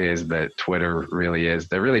Facebook is, that Twitter really is.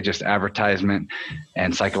 They're really just advertisement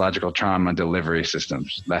and psychological trauma delivery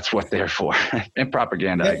systems. That's what they're for. And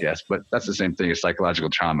propaganda, I guess, but that's the same thing as psychological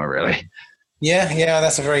trauma, really. Yeah,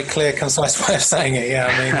 that's a very clear, concise way of saying it. Yeah,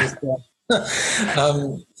 I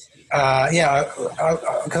mean,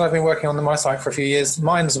 because I've been working on my site for a few years.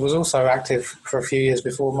 Minds was also active for a few years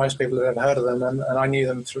before most people had ever heard of them, and I knew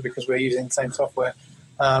them because we're using the same software.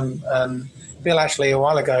 And Bill actually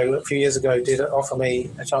a few years ago, did offer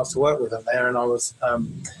me a chance to work with them there, and I was, I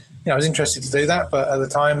was interested to do that, but at the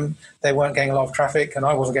time they weren't getting a lot of traffic, and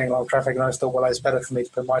I wasn't getting a lot of traffic, and I thought, well, it's better for me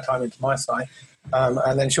to put my time into my site.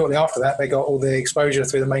 And then shortly after that, they got all the exposure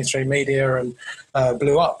through the mainstream media and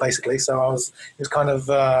blew up, basically. So it was kind of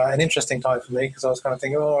an interesting time for me, because I was kind of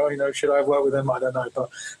thinking, should I work with them? I don't know. But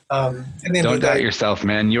don't doubt yourself,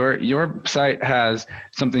 man. Your site has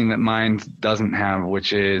something that mine doesn't have,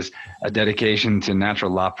 which is a dedication to natural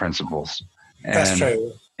law principles. That's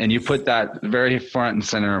true. And you put that very front and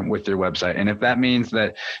center with your website. And if that means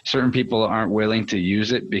that certain people aren't willing to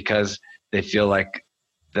use it because they feel like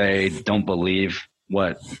they don't believe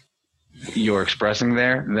what you're expressing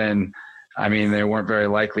there, then, I mean, they weren't very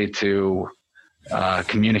likely to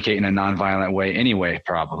communicate in a nonviolent way anyway,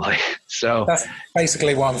 probably. So that's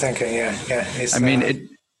basically what I'm thinking. Yeah.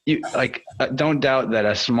 Don't doubt that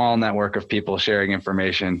a small network of people sharing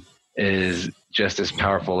information is just as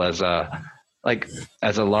powerful as a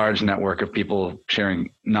large network of people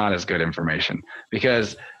sharing not as good information,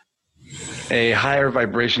 because a higher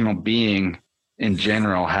vibrational being in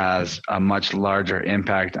general has a much larger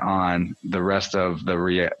impact on the rest of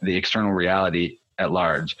the external reality at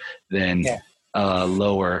large than a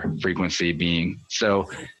lower frequency being. So,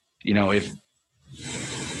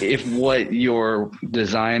 if what your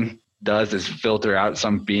design does is filter out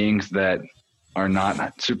some beings that are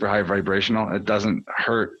not super high vibrational, it doesn't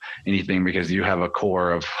hurt anything, because you have a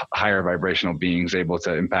core of higher vibrational beings able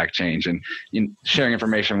to impact change, and sharing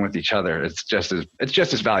information with each other. It's just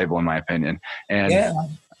as valuable, in my opinion. And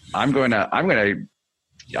I'm going to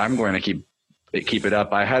keep it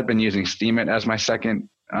up. I had been using Steemit as my second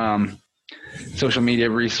social media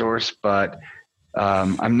resource, but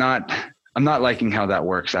I'm not liking how that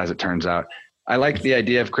works, as it turns out. I like the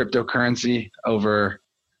idea of cryptocurrency over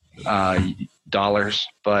dollars,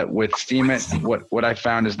 but with Steemit, what I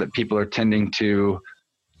found is that people are tending to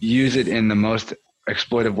use it in the most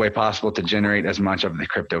exploitive way possible to generate as much of the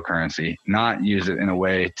cryptocurrency, not use it in a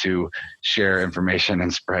way to share information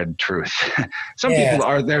and spread truth. Some people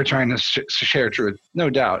are there trying to share truth, no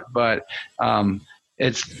doubt, but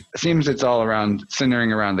it seems it's all around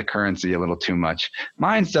centering around the currency a little too much.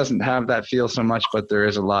 Minds doesn't have that feel so much, but there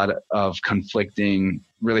is a lot of conflicting,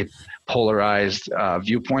 really polarized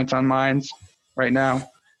viewpoints on Minds right now.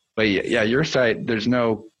 But your site, there's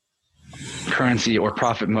no currency or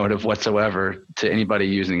profit motive whatsoever to anybody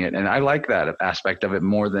using it. And I like that aspect of it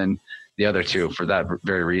more than the other two for that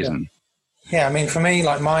very reason. Yeah, I mean, for me,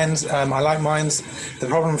 like Minds, I like Minds. The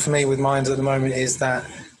problem for me with Minds at the moment is that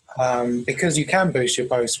because you can boost your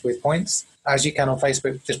posts with points, as you can on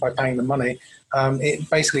Facebook just by paying them money, it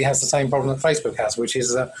basically has the same problem that Facebook has, which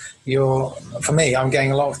is that for me, I'm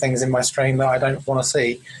getting a lot of things in my stream that I don't want to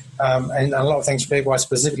see, and a lot of things for people I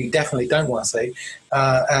specifically definitely don't want to see.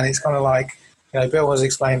 And it's kind of like, Bill has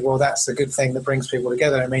explained, well, that's a good thing that brings people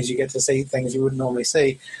together. It means you get to see things you wouldn't normally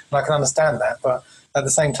see. And I can understand that. But at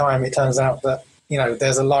the same time, it turns out that,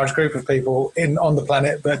 there's a large group of people on the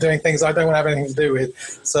planet that are doing things I don't want to have anything to do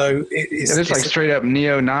with. So there's like straight up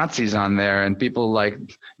neo-Nazis on there, and people like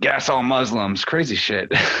gas all Muslims, crazy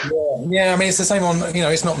shit. Yeah. I mean, it's the same on,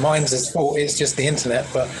 it's not Minds' fault. It's just the internet.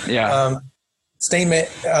 But Steemit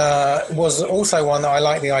was also one that I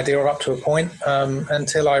like the idea of up to a point,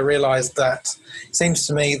 until I realized that it seems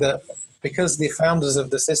to me that because the founders of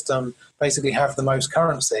the system basically have the most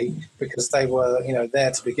currency because they were,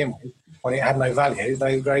 there to begin with. When it had no value,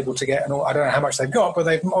 they were able to get, I don't know how much they've got, but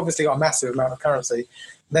they've obviously got a massive amount of currency.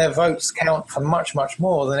 Their votes count for much, much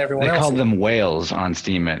more than everyone else. They call them whales on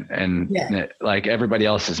Steemit, and like everybody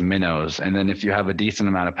else is minnows. And then if you have a decent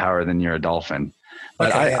amount of power, then you're a dolphin.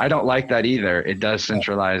 But I don't like that either. It does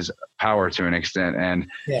centralize power to an extent, and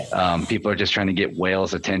people are just trying to get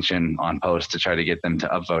whales' attention on posts to try to get them to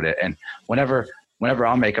upvote it. And whenever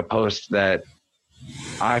I'll make a post that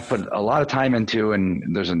I put a lot of time into,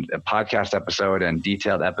 and there's a podcast episode and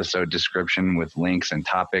detailed episode description with links and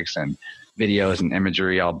topics and videos and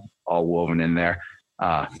imagery all woven in there,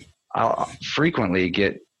 I'll frequently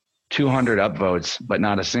get 200 upvotes, but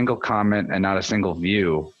not a single comment and not a single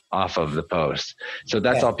view off of the post. So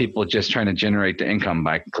that's all people just trying to generate the income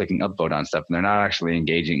by clicking upvote on stuff, and they're not actually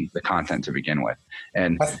engaging the content to begin with.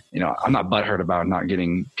 And I'm not butthurt about not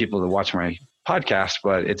getting people to watch my podcast,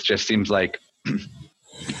 but it just seems like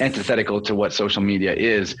antithetical to what social media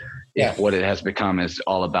is. If what it has become is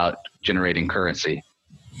all about generating currency.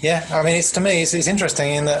 Yeah, I mean, to me, it's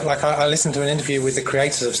interesting in that, like, I listened to an interview with the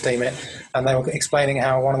creators of Steemit, and they were explaining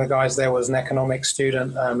how one of the guys there was an economics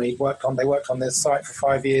student. They worked on this site for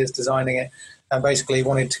 5 years, designing it, and basically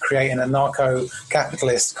wanted to create an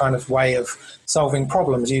anarcho-capitalist kind of way of solving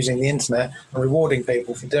problems using the internet and rewarding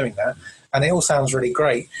people for doing that. And it all sounds really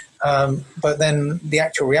great. But then the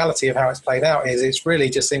actual reality of how it's played out is it really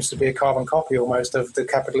just seems to be a carbon copy almost of the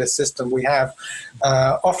capitalist system we have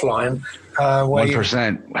offline.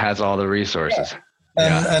 1% has all the resources.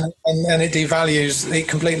 And it devalues, it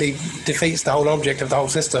completely defeats the whole object of the whole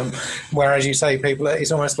system. Whereas you say people,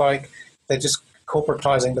 it's almost like they're just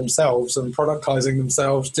corporatizing themselves and productizing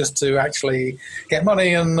themselves just to actually get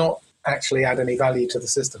money and not actually add any value to the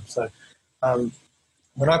system. So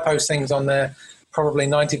when I post things on there, probably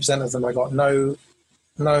 90% of them I got no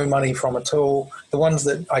money from at all. The ones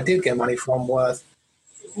that I did get money from were,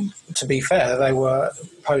 to be fair, they were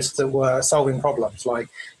posts that were solving problems, like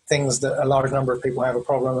things that a large number of people have a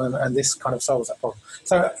problem, and this kind of solves that problem.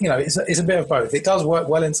 So, it's a bit of both. It does work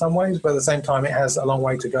well in some ways, but at the same time, it has a long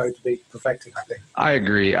way to go to be perfected, I think. I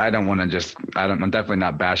agree. I'm definitely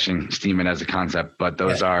not bashing Steemit as a concept, but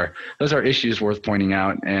those are issues worth pointing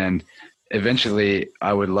out. And eventually,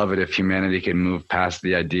 I would love it if humanity could move past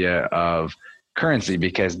the idea of currency,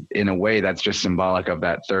 because in a way that's just symbolic of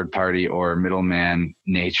that third party or middleman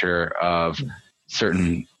nature of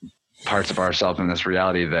certain parts of ourselves in this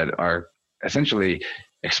reality that are essentially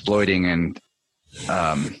exploiting and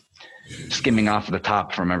skimming off the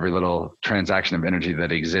top from every little transaction of energy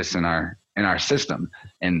that exists in our system.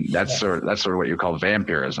 And that's sort of what you call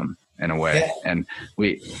vampirism in a way. And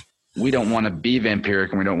we don't want to be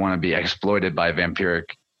vampiric, and we don't want to be exploited by vampiric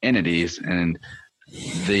entities. And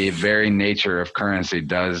the very nature of currency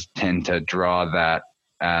does tend to draw that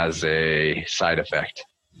as a side effect.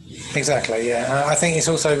 Exactly, yeah. I think it's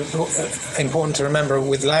also important to remember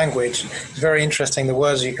with language, it's very interesting the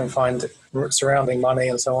words you can find surrounding money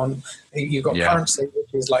and so on. You've got currency,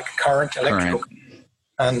 which is like current, electrical,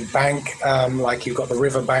 and bank, like you've got the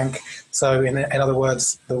river bank. So in other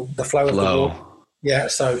words, the flow of the water. Yeah,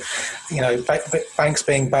 so, banks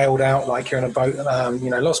being bailed out like you're in a boat,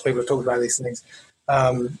 lots of people have talked about these things.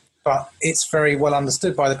 But it's very well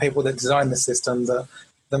understood by the people that design the system that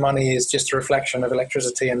the money is just a reflection of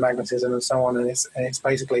electricity and magnetism and so on, and it's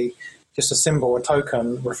basically just a symbol, a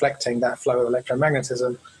token reflecting that flow of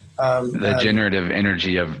electromagnetism. The generative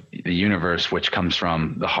energy of the universe, which comes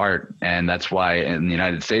from the heart, and that's why in the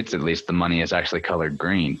United States, at least, the money is actually colored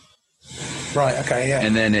green. Right. Okay. Yeah.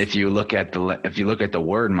 And then if you look at the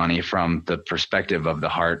word money from the perspective of the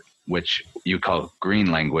heart, which you call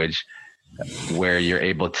green language, where you're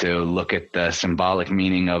able to look at the symbolic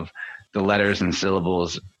meaning of the letters and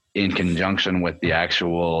syllables in conjunction with the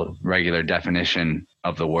actual regular definition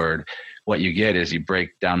of the word, what you get is you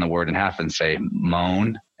break down the word in half and say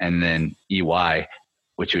moan and then EY,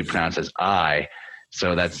 which you would pronounce as I.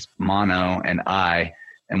 So that's mono and I.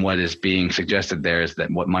 And what is being suggested there is that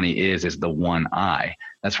what money is the one I.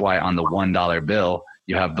 That's why on the $1 bill,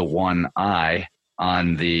 you have the one I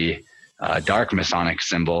on the dark Masonic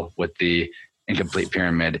symbol with the incomplete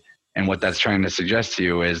pyramid. And what that's trying to suggest to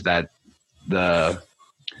you is that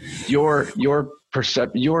your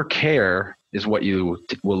care is what you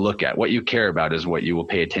will look at. What you care about is what you will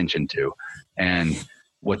pay attention to. And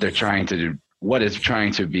what is trying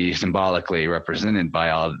to be symbolically represented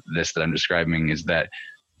by all this that I'm describing is that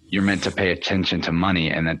you're meant to pay attention to money,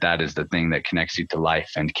 and that is the thing that connects you to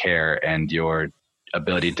life and care and your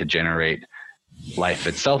ability to generate life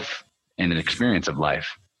itself and an experience of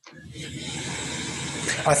life.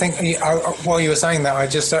 I think while you were saying that, I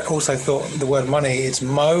just also thought the word money, it's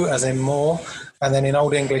mo as in more, and then in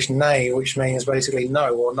Old English, nay, which means basically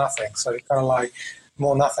no or nothing. So it's kind of like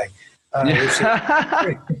more nothing,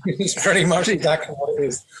 which is pretty much exactly what it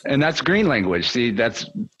is. And that's green language. See,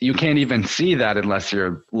 you can't even see that unless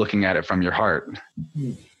you're looking at it from your heart.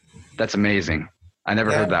 That's amazing. I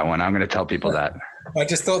never heard that one. I'm going to tell people that. I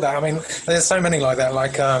just thought that. I mean, there's so many like that.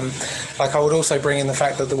 Like I would also bring in the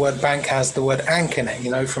fact that the word bank has the word Ankh in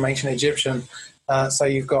it, from ancient Egyptian.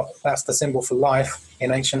 So that's the symbol for life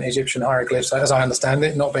in ancient Egyptian hieroglyphs, as I understand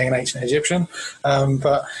it, not being an ancient Egyptian.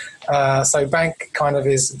 So bank kind of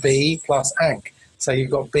is be plus Ankh. So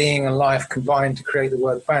you've got being and life combined to create the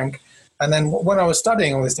word bank. And then when I was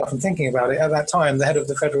studying all this stuff and thinking about it, at that time, the head of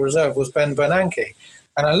the Federal Reserve was Ben Bernanke.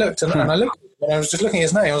 And I looked and I was just looking at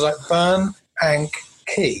his name. I was like,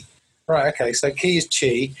 Bernanke. Right, okay, so Ki is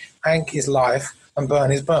chi, Ankh is life, and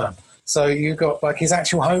burn is burn. So you've got like his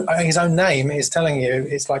own name is telling you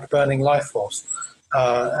it's like burning life force.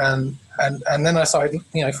 And then I started,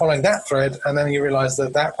 following that thread, and then you realise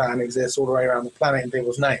that pattern exists all the way around the planet in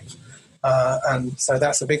people's names. And so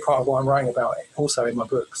that's a big part of what I'm writing about also in my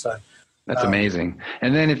book. So that's amazing.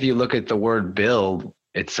 And then if you look at the word bill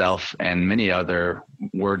itself and many other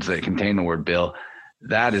words that contain the word bill,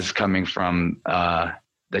 that is coming from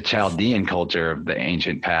the Chaldean culture of the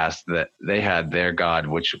ancient past, that they had their god,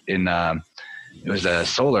 which it was a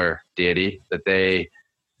solar deity that they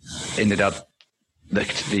ended up,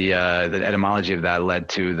 the etymology of that led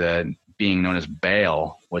to the being known as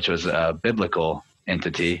Baal, which was a biblical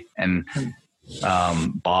entity. And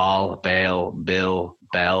Baal, Baal, Bill,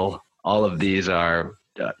 Bel, all of these are,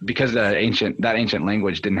 because that ancient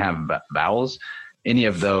language didn't have vowels, any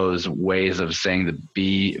of those ways of saying the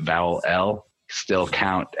B vowel L still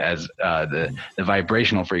count as the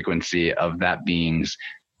vibrational frequency of that being's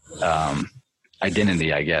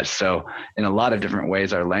identity, I guess. So in a lot of different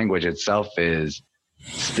ways, our language itself is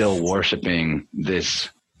still worshiping this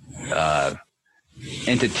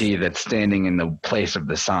entity that's standing in the place of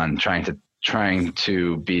the sun, trying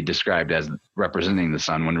to be described as representing the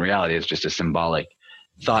sun, when in reality it's just a symbolic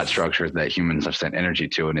thought structure that humans have sent energy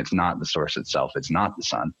to, and it's not the source itself. It's not the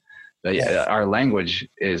sun. But our language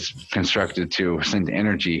is constructed to send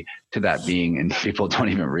energy to that being, and people don't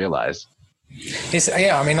even realize.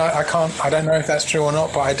 I mean, I don't know if that's true or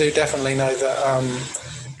not, but I do definitely know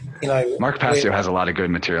that, Mark Passio has a lot of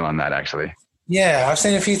good material on that, actually. Yeah, I've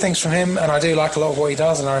seen a few things from him, and I do like a lot of what he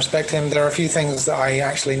does, and I respect him. There are a few things that I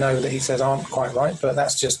actually know that he says aren't quite right, but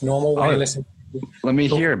that's just normal when you listen. Let me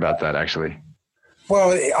hear about that, actually.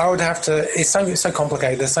 Well, I would have to. It's so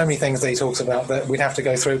complicated. There's so many things that he talks about that we'd have to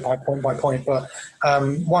go through by point. But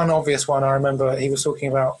one obvious one, I remember he was talking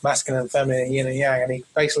about masculine and feminine, yin and yang, and he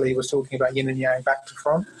basically was talking about yin and yang back to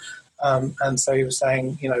front. And so he was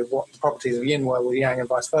saying, what the properties of yin were with yang and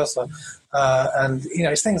vice versa. And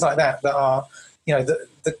it's things like that are,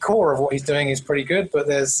 the core of what he's doing is pretty good, but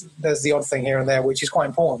there's the odd thing here and there which is quite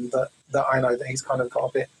important that I know that he's kind of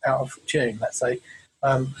got a bit out of tune, let's say.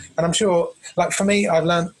 And I'm sure, like for me, I've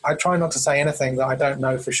learned, I try not to say anything that I don't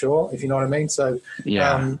know for sure, if you know what I mean. So,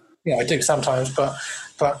 I do sometimes, but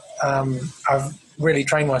I've really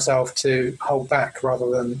trained myself to hold back rather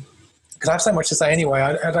than, because I have so much to say anyway.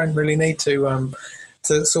 I don't really need to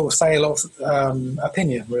sort of say a lot of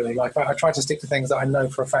opinion, really. Like I try to stick to things that I know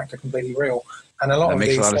for a fact are completely real. And a lot that of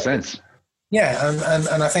makes these, a lot of sense. Yeah,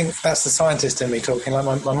 and I think that's the scientist in me talking.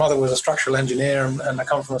 Like my mother was a structural engineer, and I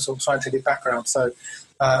come from a sort of scientific background. So,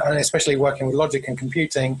 and especially working with logic and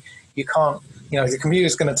computing, you can't, the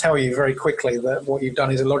computer's going to tell you very quickly that what you've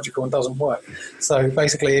done is illogical and doesn't work. So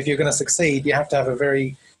basically, if you're going to succeed, you have to have a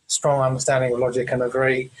very strong understanding of logic and a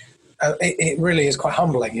very it really is quite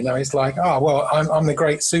humbling, It's like, I'm the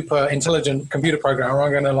great super intelligent computer programmer.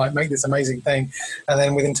 I'm going to make this amazing thing, and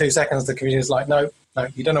then within 2 seconds, the computer's like, no,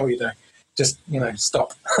 you don't know what you're doing. Just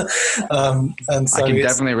stop. And so I can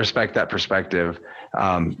definitely respect that perspective.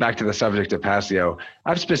 Back to the subject of Passio,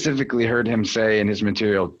 I've specifically heard him say in his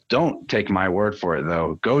material, "Don't take my word for it,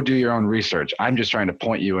 though. Go do your own research. I'm just trying to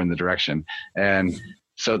point you in the direction." And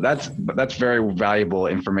so that's very valuable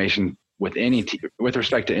information with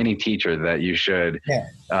respect to any teacher, that you should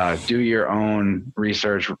do your own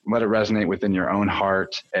research, let it resonate within your own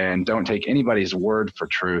heart, and don't take anybody's word for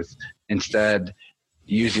truth. Instead,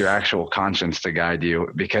 use your actual conscience to guide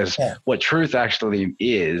you, because what truth actually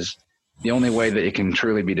is, the only way that it can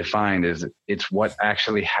truly be defined is it's what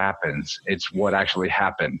actually happens. It's what actually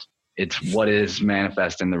happened. It's what is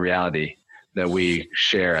manifest in the reality that we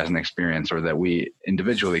share as an experience, or that we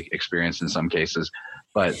individually experience in some cases.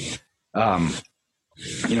 But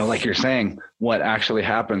like you're saying, what actually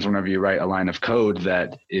happens whenever you write a line of code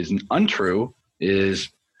that is untrue is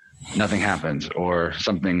nothing happens or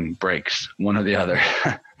something breaks, one or the other.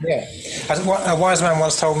 Yeah. A wise man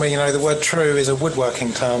once told me, the word true is a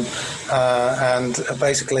woodworking term. And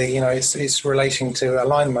basically, it's relating to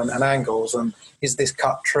alignment and angles. And is this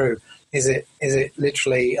cut true? Is it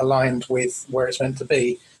literally aligned with where it's meant to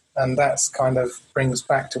be? And that's kind of brings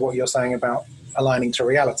back to what you're saying about aligning to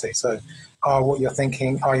reality. So are what you're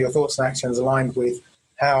thinking, are your thoughts and actions aligned with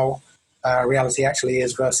how reality actually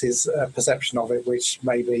is versus a perception of it, which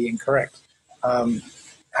may be incorrect?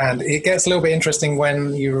 And it gets a little bit interesting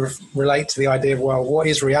when you relate to the idea of, well, what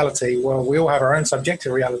is reality? Well, we all have our own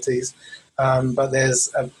subjective realities, but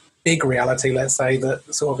there's a big reality, let's say,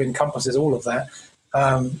 that sort of encompasses all of that.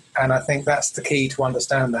 And I think that's the key to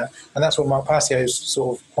understand that. And that's what Mark Passio is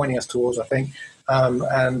sort of pointing us towards, I think.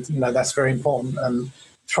 And that's very important. And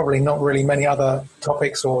probably not really many other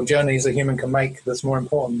topics or journeys a human can make that's more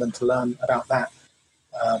important than to learn about that.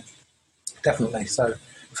 Definitely. So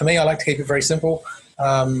for me, I like to keep it very simple.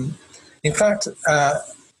 In fact,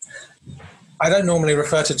 I don't normally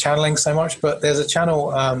refer to channeling so much, but there's a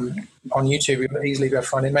channel on YouTube you can easily go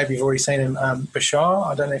find it. Maybe you've already seen him, Bashar.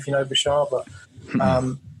 I don't know if you know Bashar, but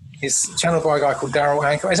it's channeled by a guy called Daryl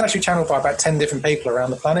Anchor. It's actually channeled by about 10 different people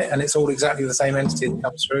around the planet, and it's all exactly the same entity that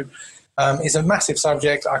comes through. It's a massive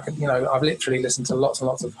subject. I've literally listened to lots and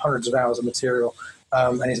lots of hundreds of hours of material,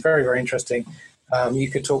 and it's very, very interesting.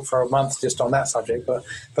 You could talk for a month just on that subject,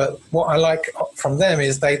 but what I like from them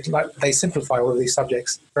is they simplify all of these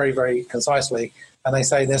subjects very, very concisely, and they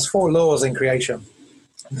say there's 4 laws in creation.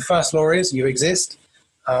 The first law is you exist.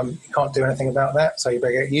 You can't do anything about that, so you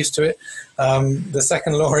better get used to it. The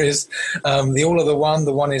second law is the all of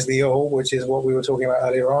the one is the all, which is what we were talking about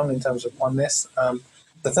earlier on in terms of oneness.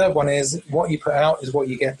 The third one is what you put out is what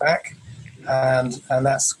you get back, and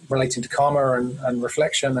that's relating to karma and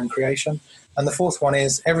reflection and creation. And the fourth one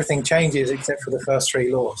is everything changes except for the first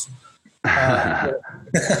 3 laws.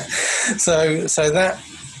 So that,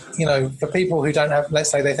 for people who don't have,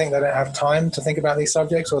 let's say they think they don't have time to think about these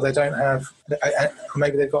subjects, or they don't have,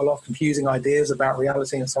 maybe they've got a lot of confusing ideas about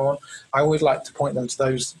reality and so on, I always like to point them to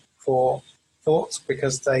those 4 thoughts,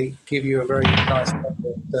 because they give you a very nice way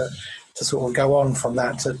to sort of go on from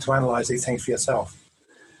that to analyze these things for yourself.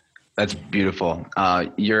 That's beautiful.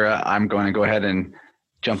 I'm going to go ahead and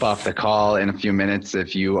jump off the call in a few minutes.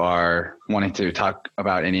 If you are wanting to talk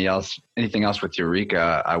about anything else with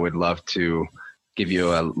Eureka, I would love to give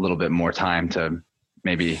you a little bit more time to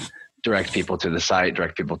maybe direct people to the site,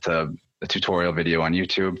 direct people to the tutorial video on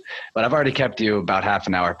YouTube. But I've already kept you about half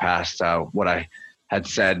an hour past what I had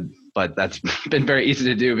said, but that's been very easy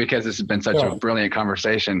to do because this has been such a brilliant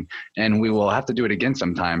conversation, and we will have to do it again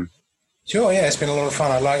sometime. Sure, yeah, it's been a lot of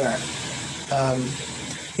fun. I like that.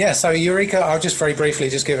 So Eureka, I'll just very briefly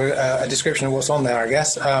just give a description of what's on there, I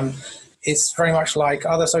guess. It's very much like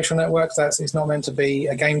other social networks. It's not meant to be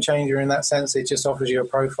a game changer in that sense. It just offers you a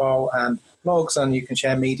profile and blogs, and you can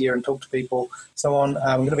share media and talk to people, so on.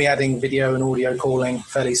 I'm going to be adding video and audio calling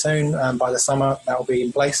fairly soon. By the summer, that will be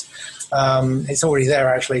in place. It's already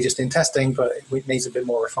there, actually, just in testing, but it needs a bit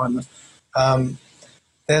more refinement.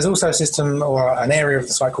 There's also a system or an area of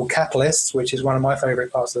the site called Catalysts, which is one of my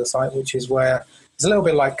favorite parts of the site, which is where it's a little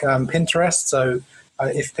bit like Pinterest. So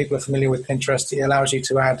if people are familiar with Pinterest, it allows you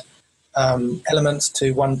to add elements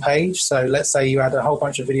to one page. So let's say you add a whole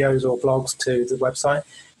bunch of videos or blogs to the website.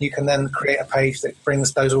 You can then create a page that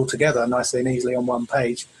brings those all together nicely and easily on one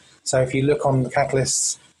page. So if you look on the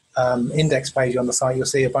Catalysts index page on the site, you'll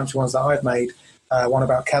see a bunch of ones that I've made, one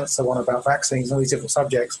about cancer, one about vaccines, all these different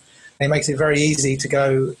subjects. And it makes it very easy to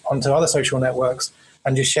go onto other social networks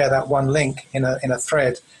and just share that one link in a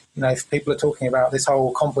thread. If people are talking about this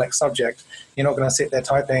whole complex subject, you're not going to sit there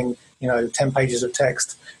typing, 10 pages of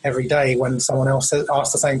text every day when someone else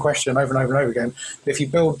asks the same question over and over and over again. But if you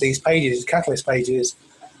build these pages, Catalyst pages,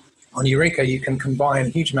 on Eureka, you can combine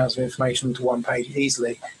huge amounts of information into one page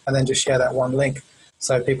easily, and then just share that one link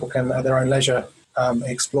so people can, at their own leisure,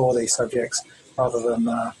 explore these subjects rather than,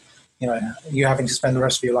 you having to spend the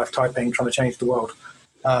rest of your life typing, trying to change the world.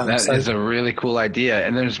 That is a really cool idea.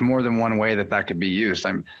 And there's more than one way that could be used.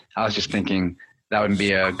 I was just thinking that would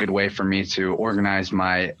be a good way for me to organize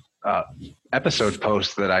my episode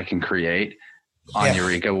posts that I can create on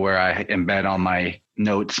Eureka, where I embed all my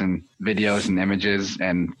notes and videos and images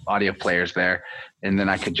and audio players there. And then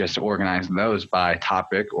I could just organize those by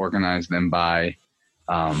topic, organize them by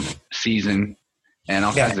season, and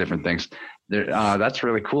all kinds of different things. That's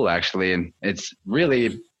really cool, actually. And it's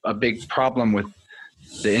really a big problem with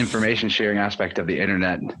the information sharing aspect of the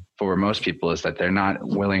internet for most people is that they're not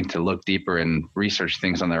willing to look deeper and research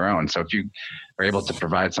things on their own. So if you are able to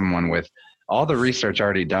provide someone with all the research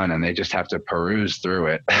already done and they just have to peruse through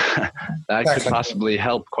it, that could possibly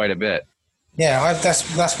help quite a bit. Yeah,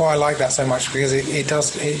 that's why I like that so much, because it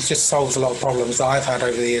just solves a lot of problems that I've had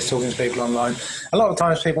over the years talking to people online. A lot of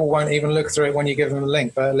times people won't even look through it when you give them a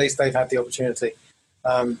link, but at least they've had the opportunity.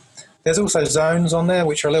 There's also zones on there,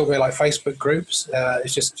 which are a little bit like Facebook groups.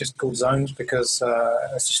 It's just called zones because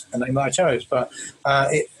it's just the name that I chose. But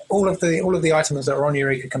all of the items that are on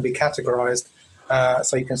Eureka can be categorized,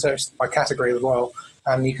 so you can search by category as well,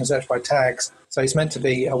 and you can search by tags. So it's meant to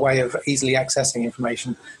be a way of easily accessing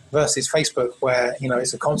information versus Facebook, where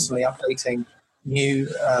it's a constantly updating new.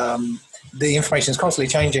 The information is constantly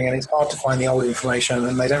changing, and it's hard to find the old information,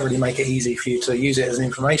 and they don't really make it easy for you to use it as an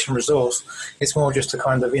information resource. It's more just a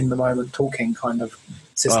kind of in-the-moment talking kind of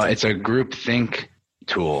system. Well, it's a group think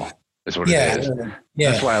tool is what it is.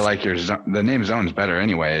 Yeah. That's why I like the name Zones better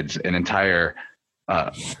anyway. It's an entire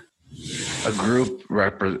a group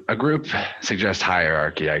suggests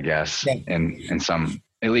hierarchy, I guess, in some,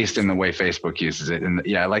 at least in the way Facebook uses it. And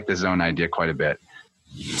I like the zone idea quite a bit.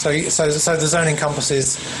 So the zone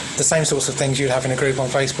encompasses the same sorts of things you'd have in a group on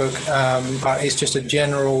Facebook, but it's just a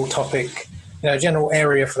general topic, a general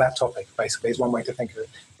area for that topic, basically, is one way to think of it.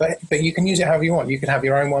 But you can use it however you want. You can have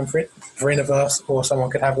your own one for Innoverse, or someone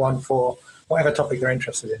could have one for whatever topic they're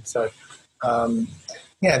interested in. So,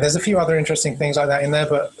 there's a few other interesting things like that in there,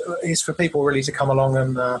 but it's for people really to come along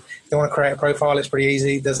and if they want to create a profile, it's pretty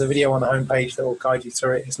easy. There's a video on the homepage that will guide you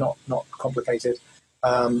through it. It's not complicated.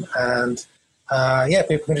 People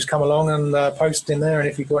can just come along and post in there, and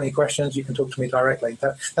if you've got any questions, you can talk to me directly.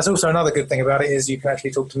 That's also another good thing about it, is you can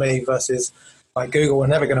actually talk to me versus like Google are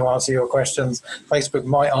never going to answer your questions. Facebook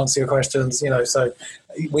might answer your questions, so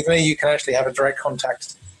with me, you can actually have a direct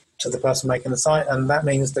contact to the person making the site, and that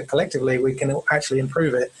means that collectively we can actually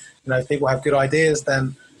improve it. If people have good ideas,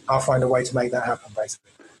 then I'll find a way to make that happen,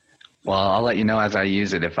 basically. Well, I'll let you know as I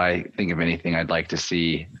use it if I think of anything I'd like to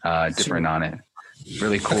see different on it.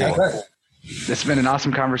 Really cool. Okay, great. This has been an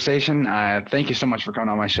awesome conversation. Thank you so much for coming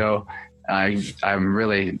on my show. I'm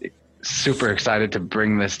really super excited to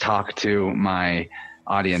bring this talk to my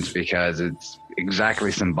audience because it's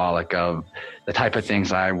exactly symbolic of the type of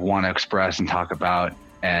things I want to express and talk about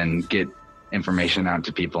and get information out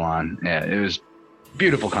to people on. Yeah, it was a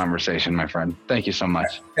beautiful conversation, my friend. Thank you so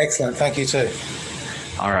much. Excellent. Thank you too.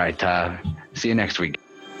 All right. See you next week.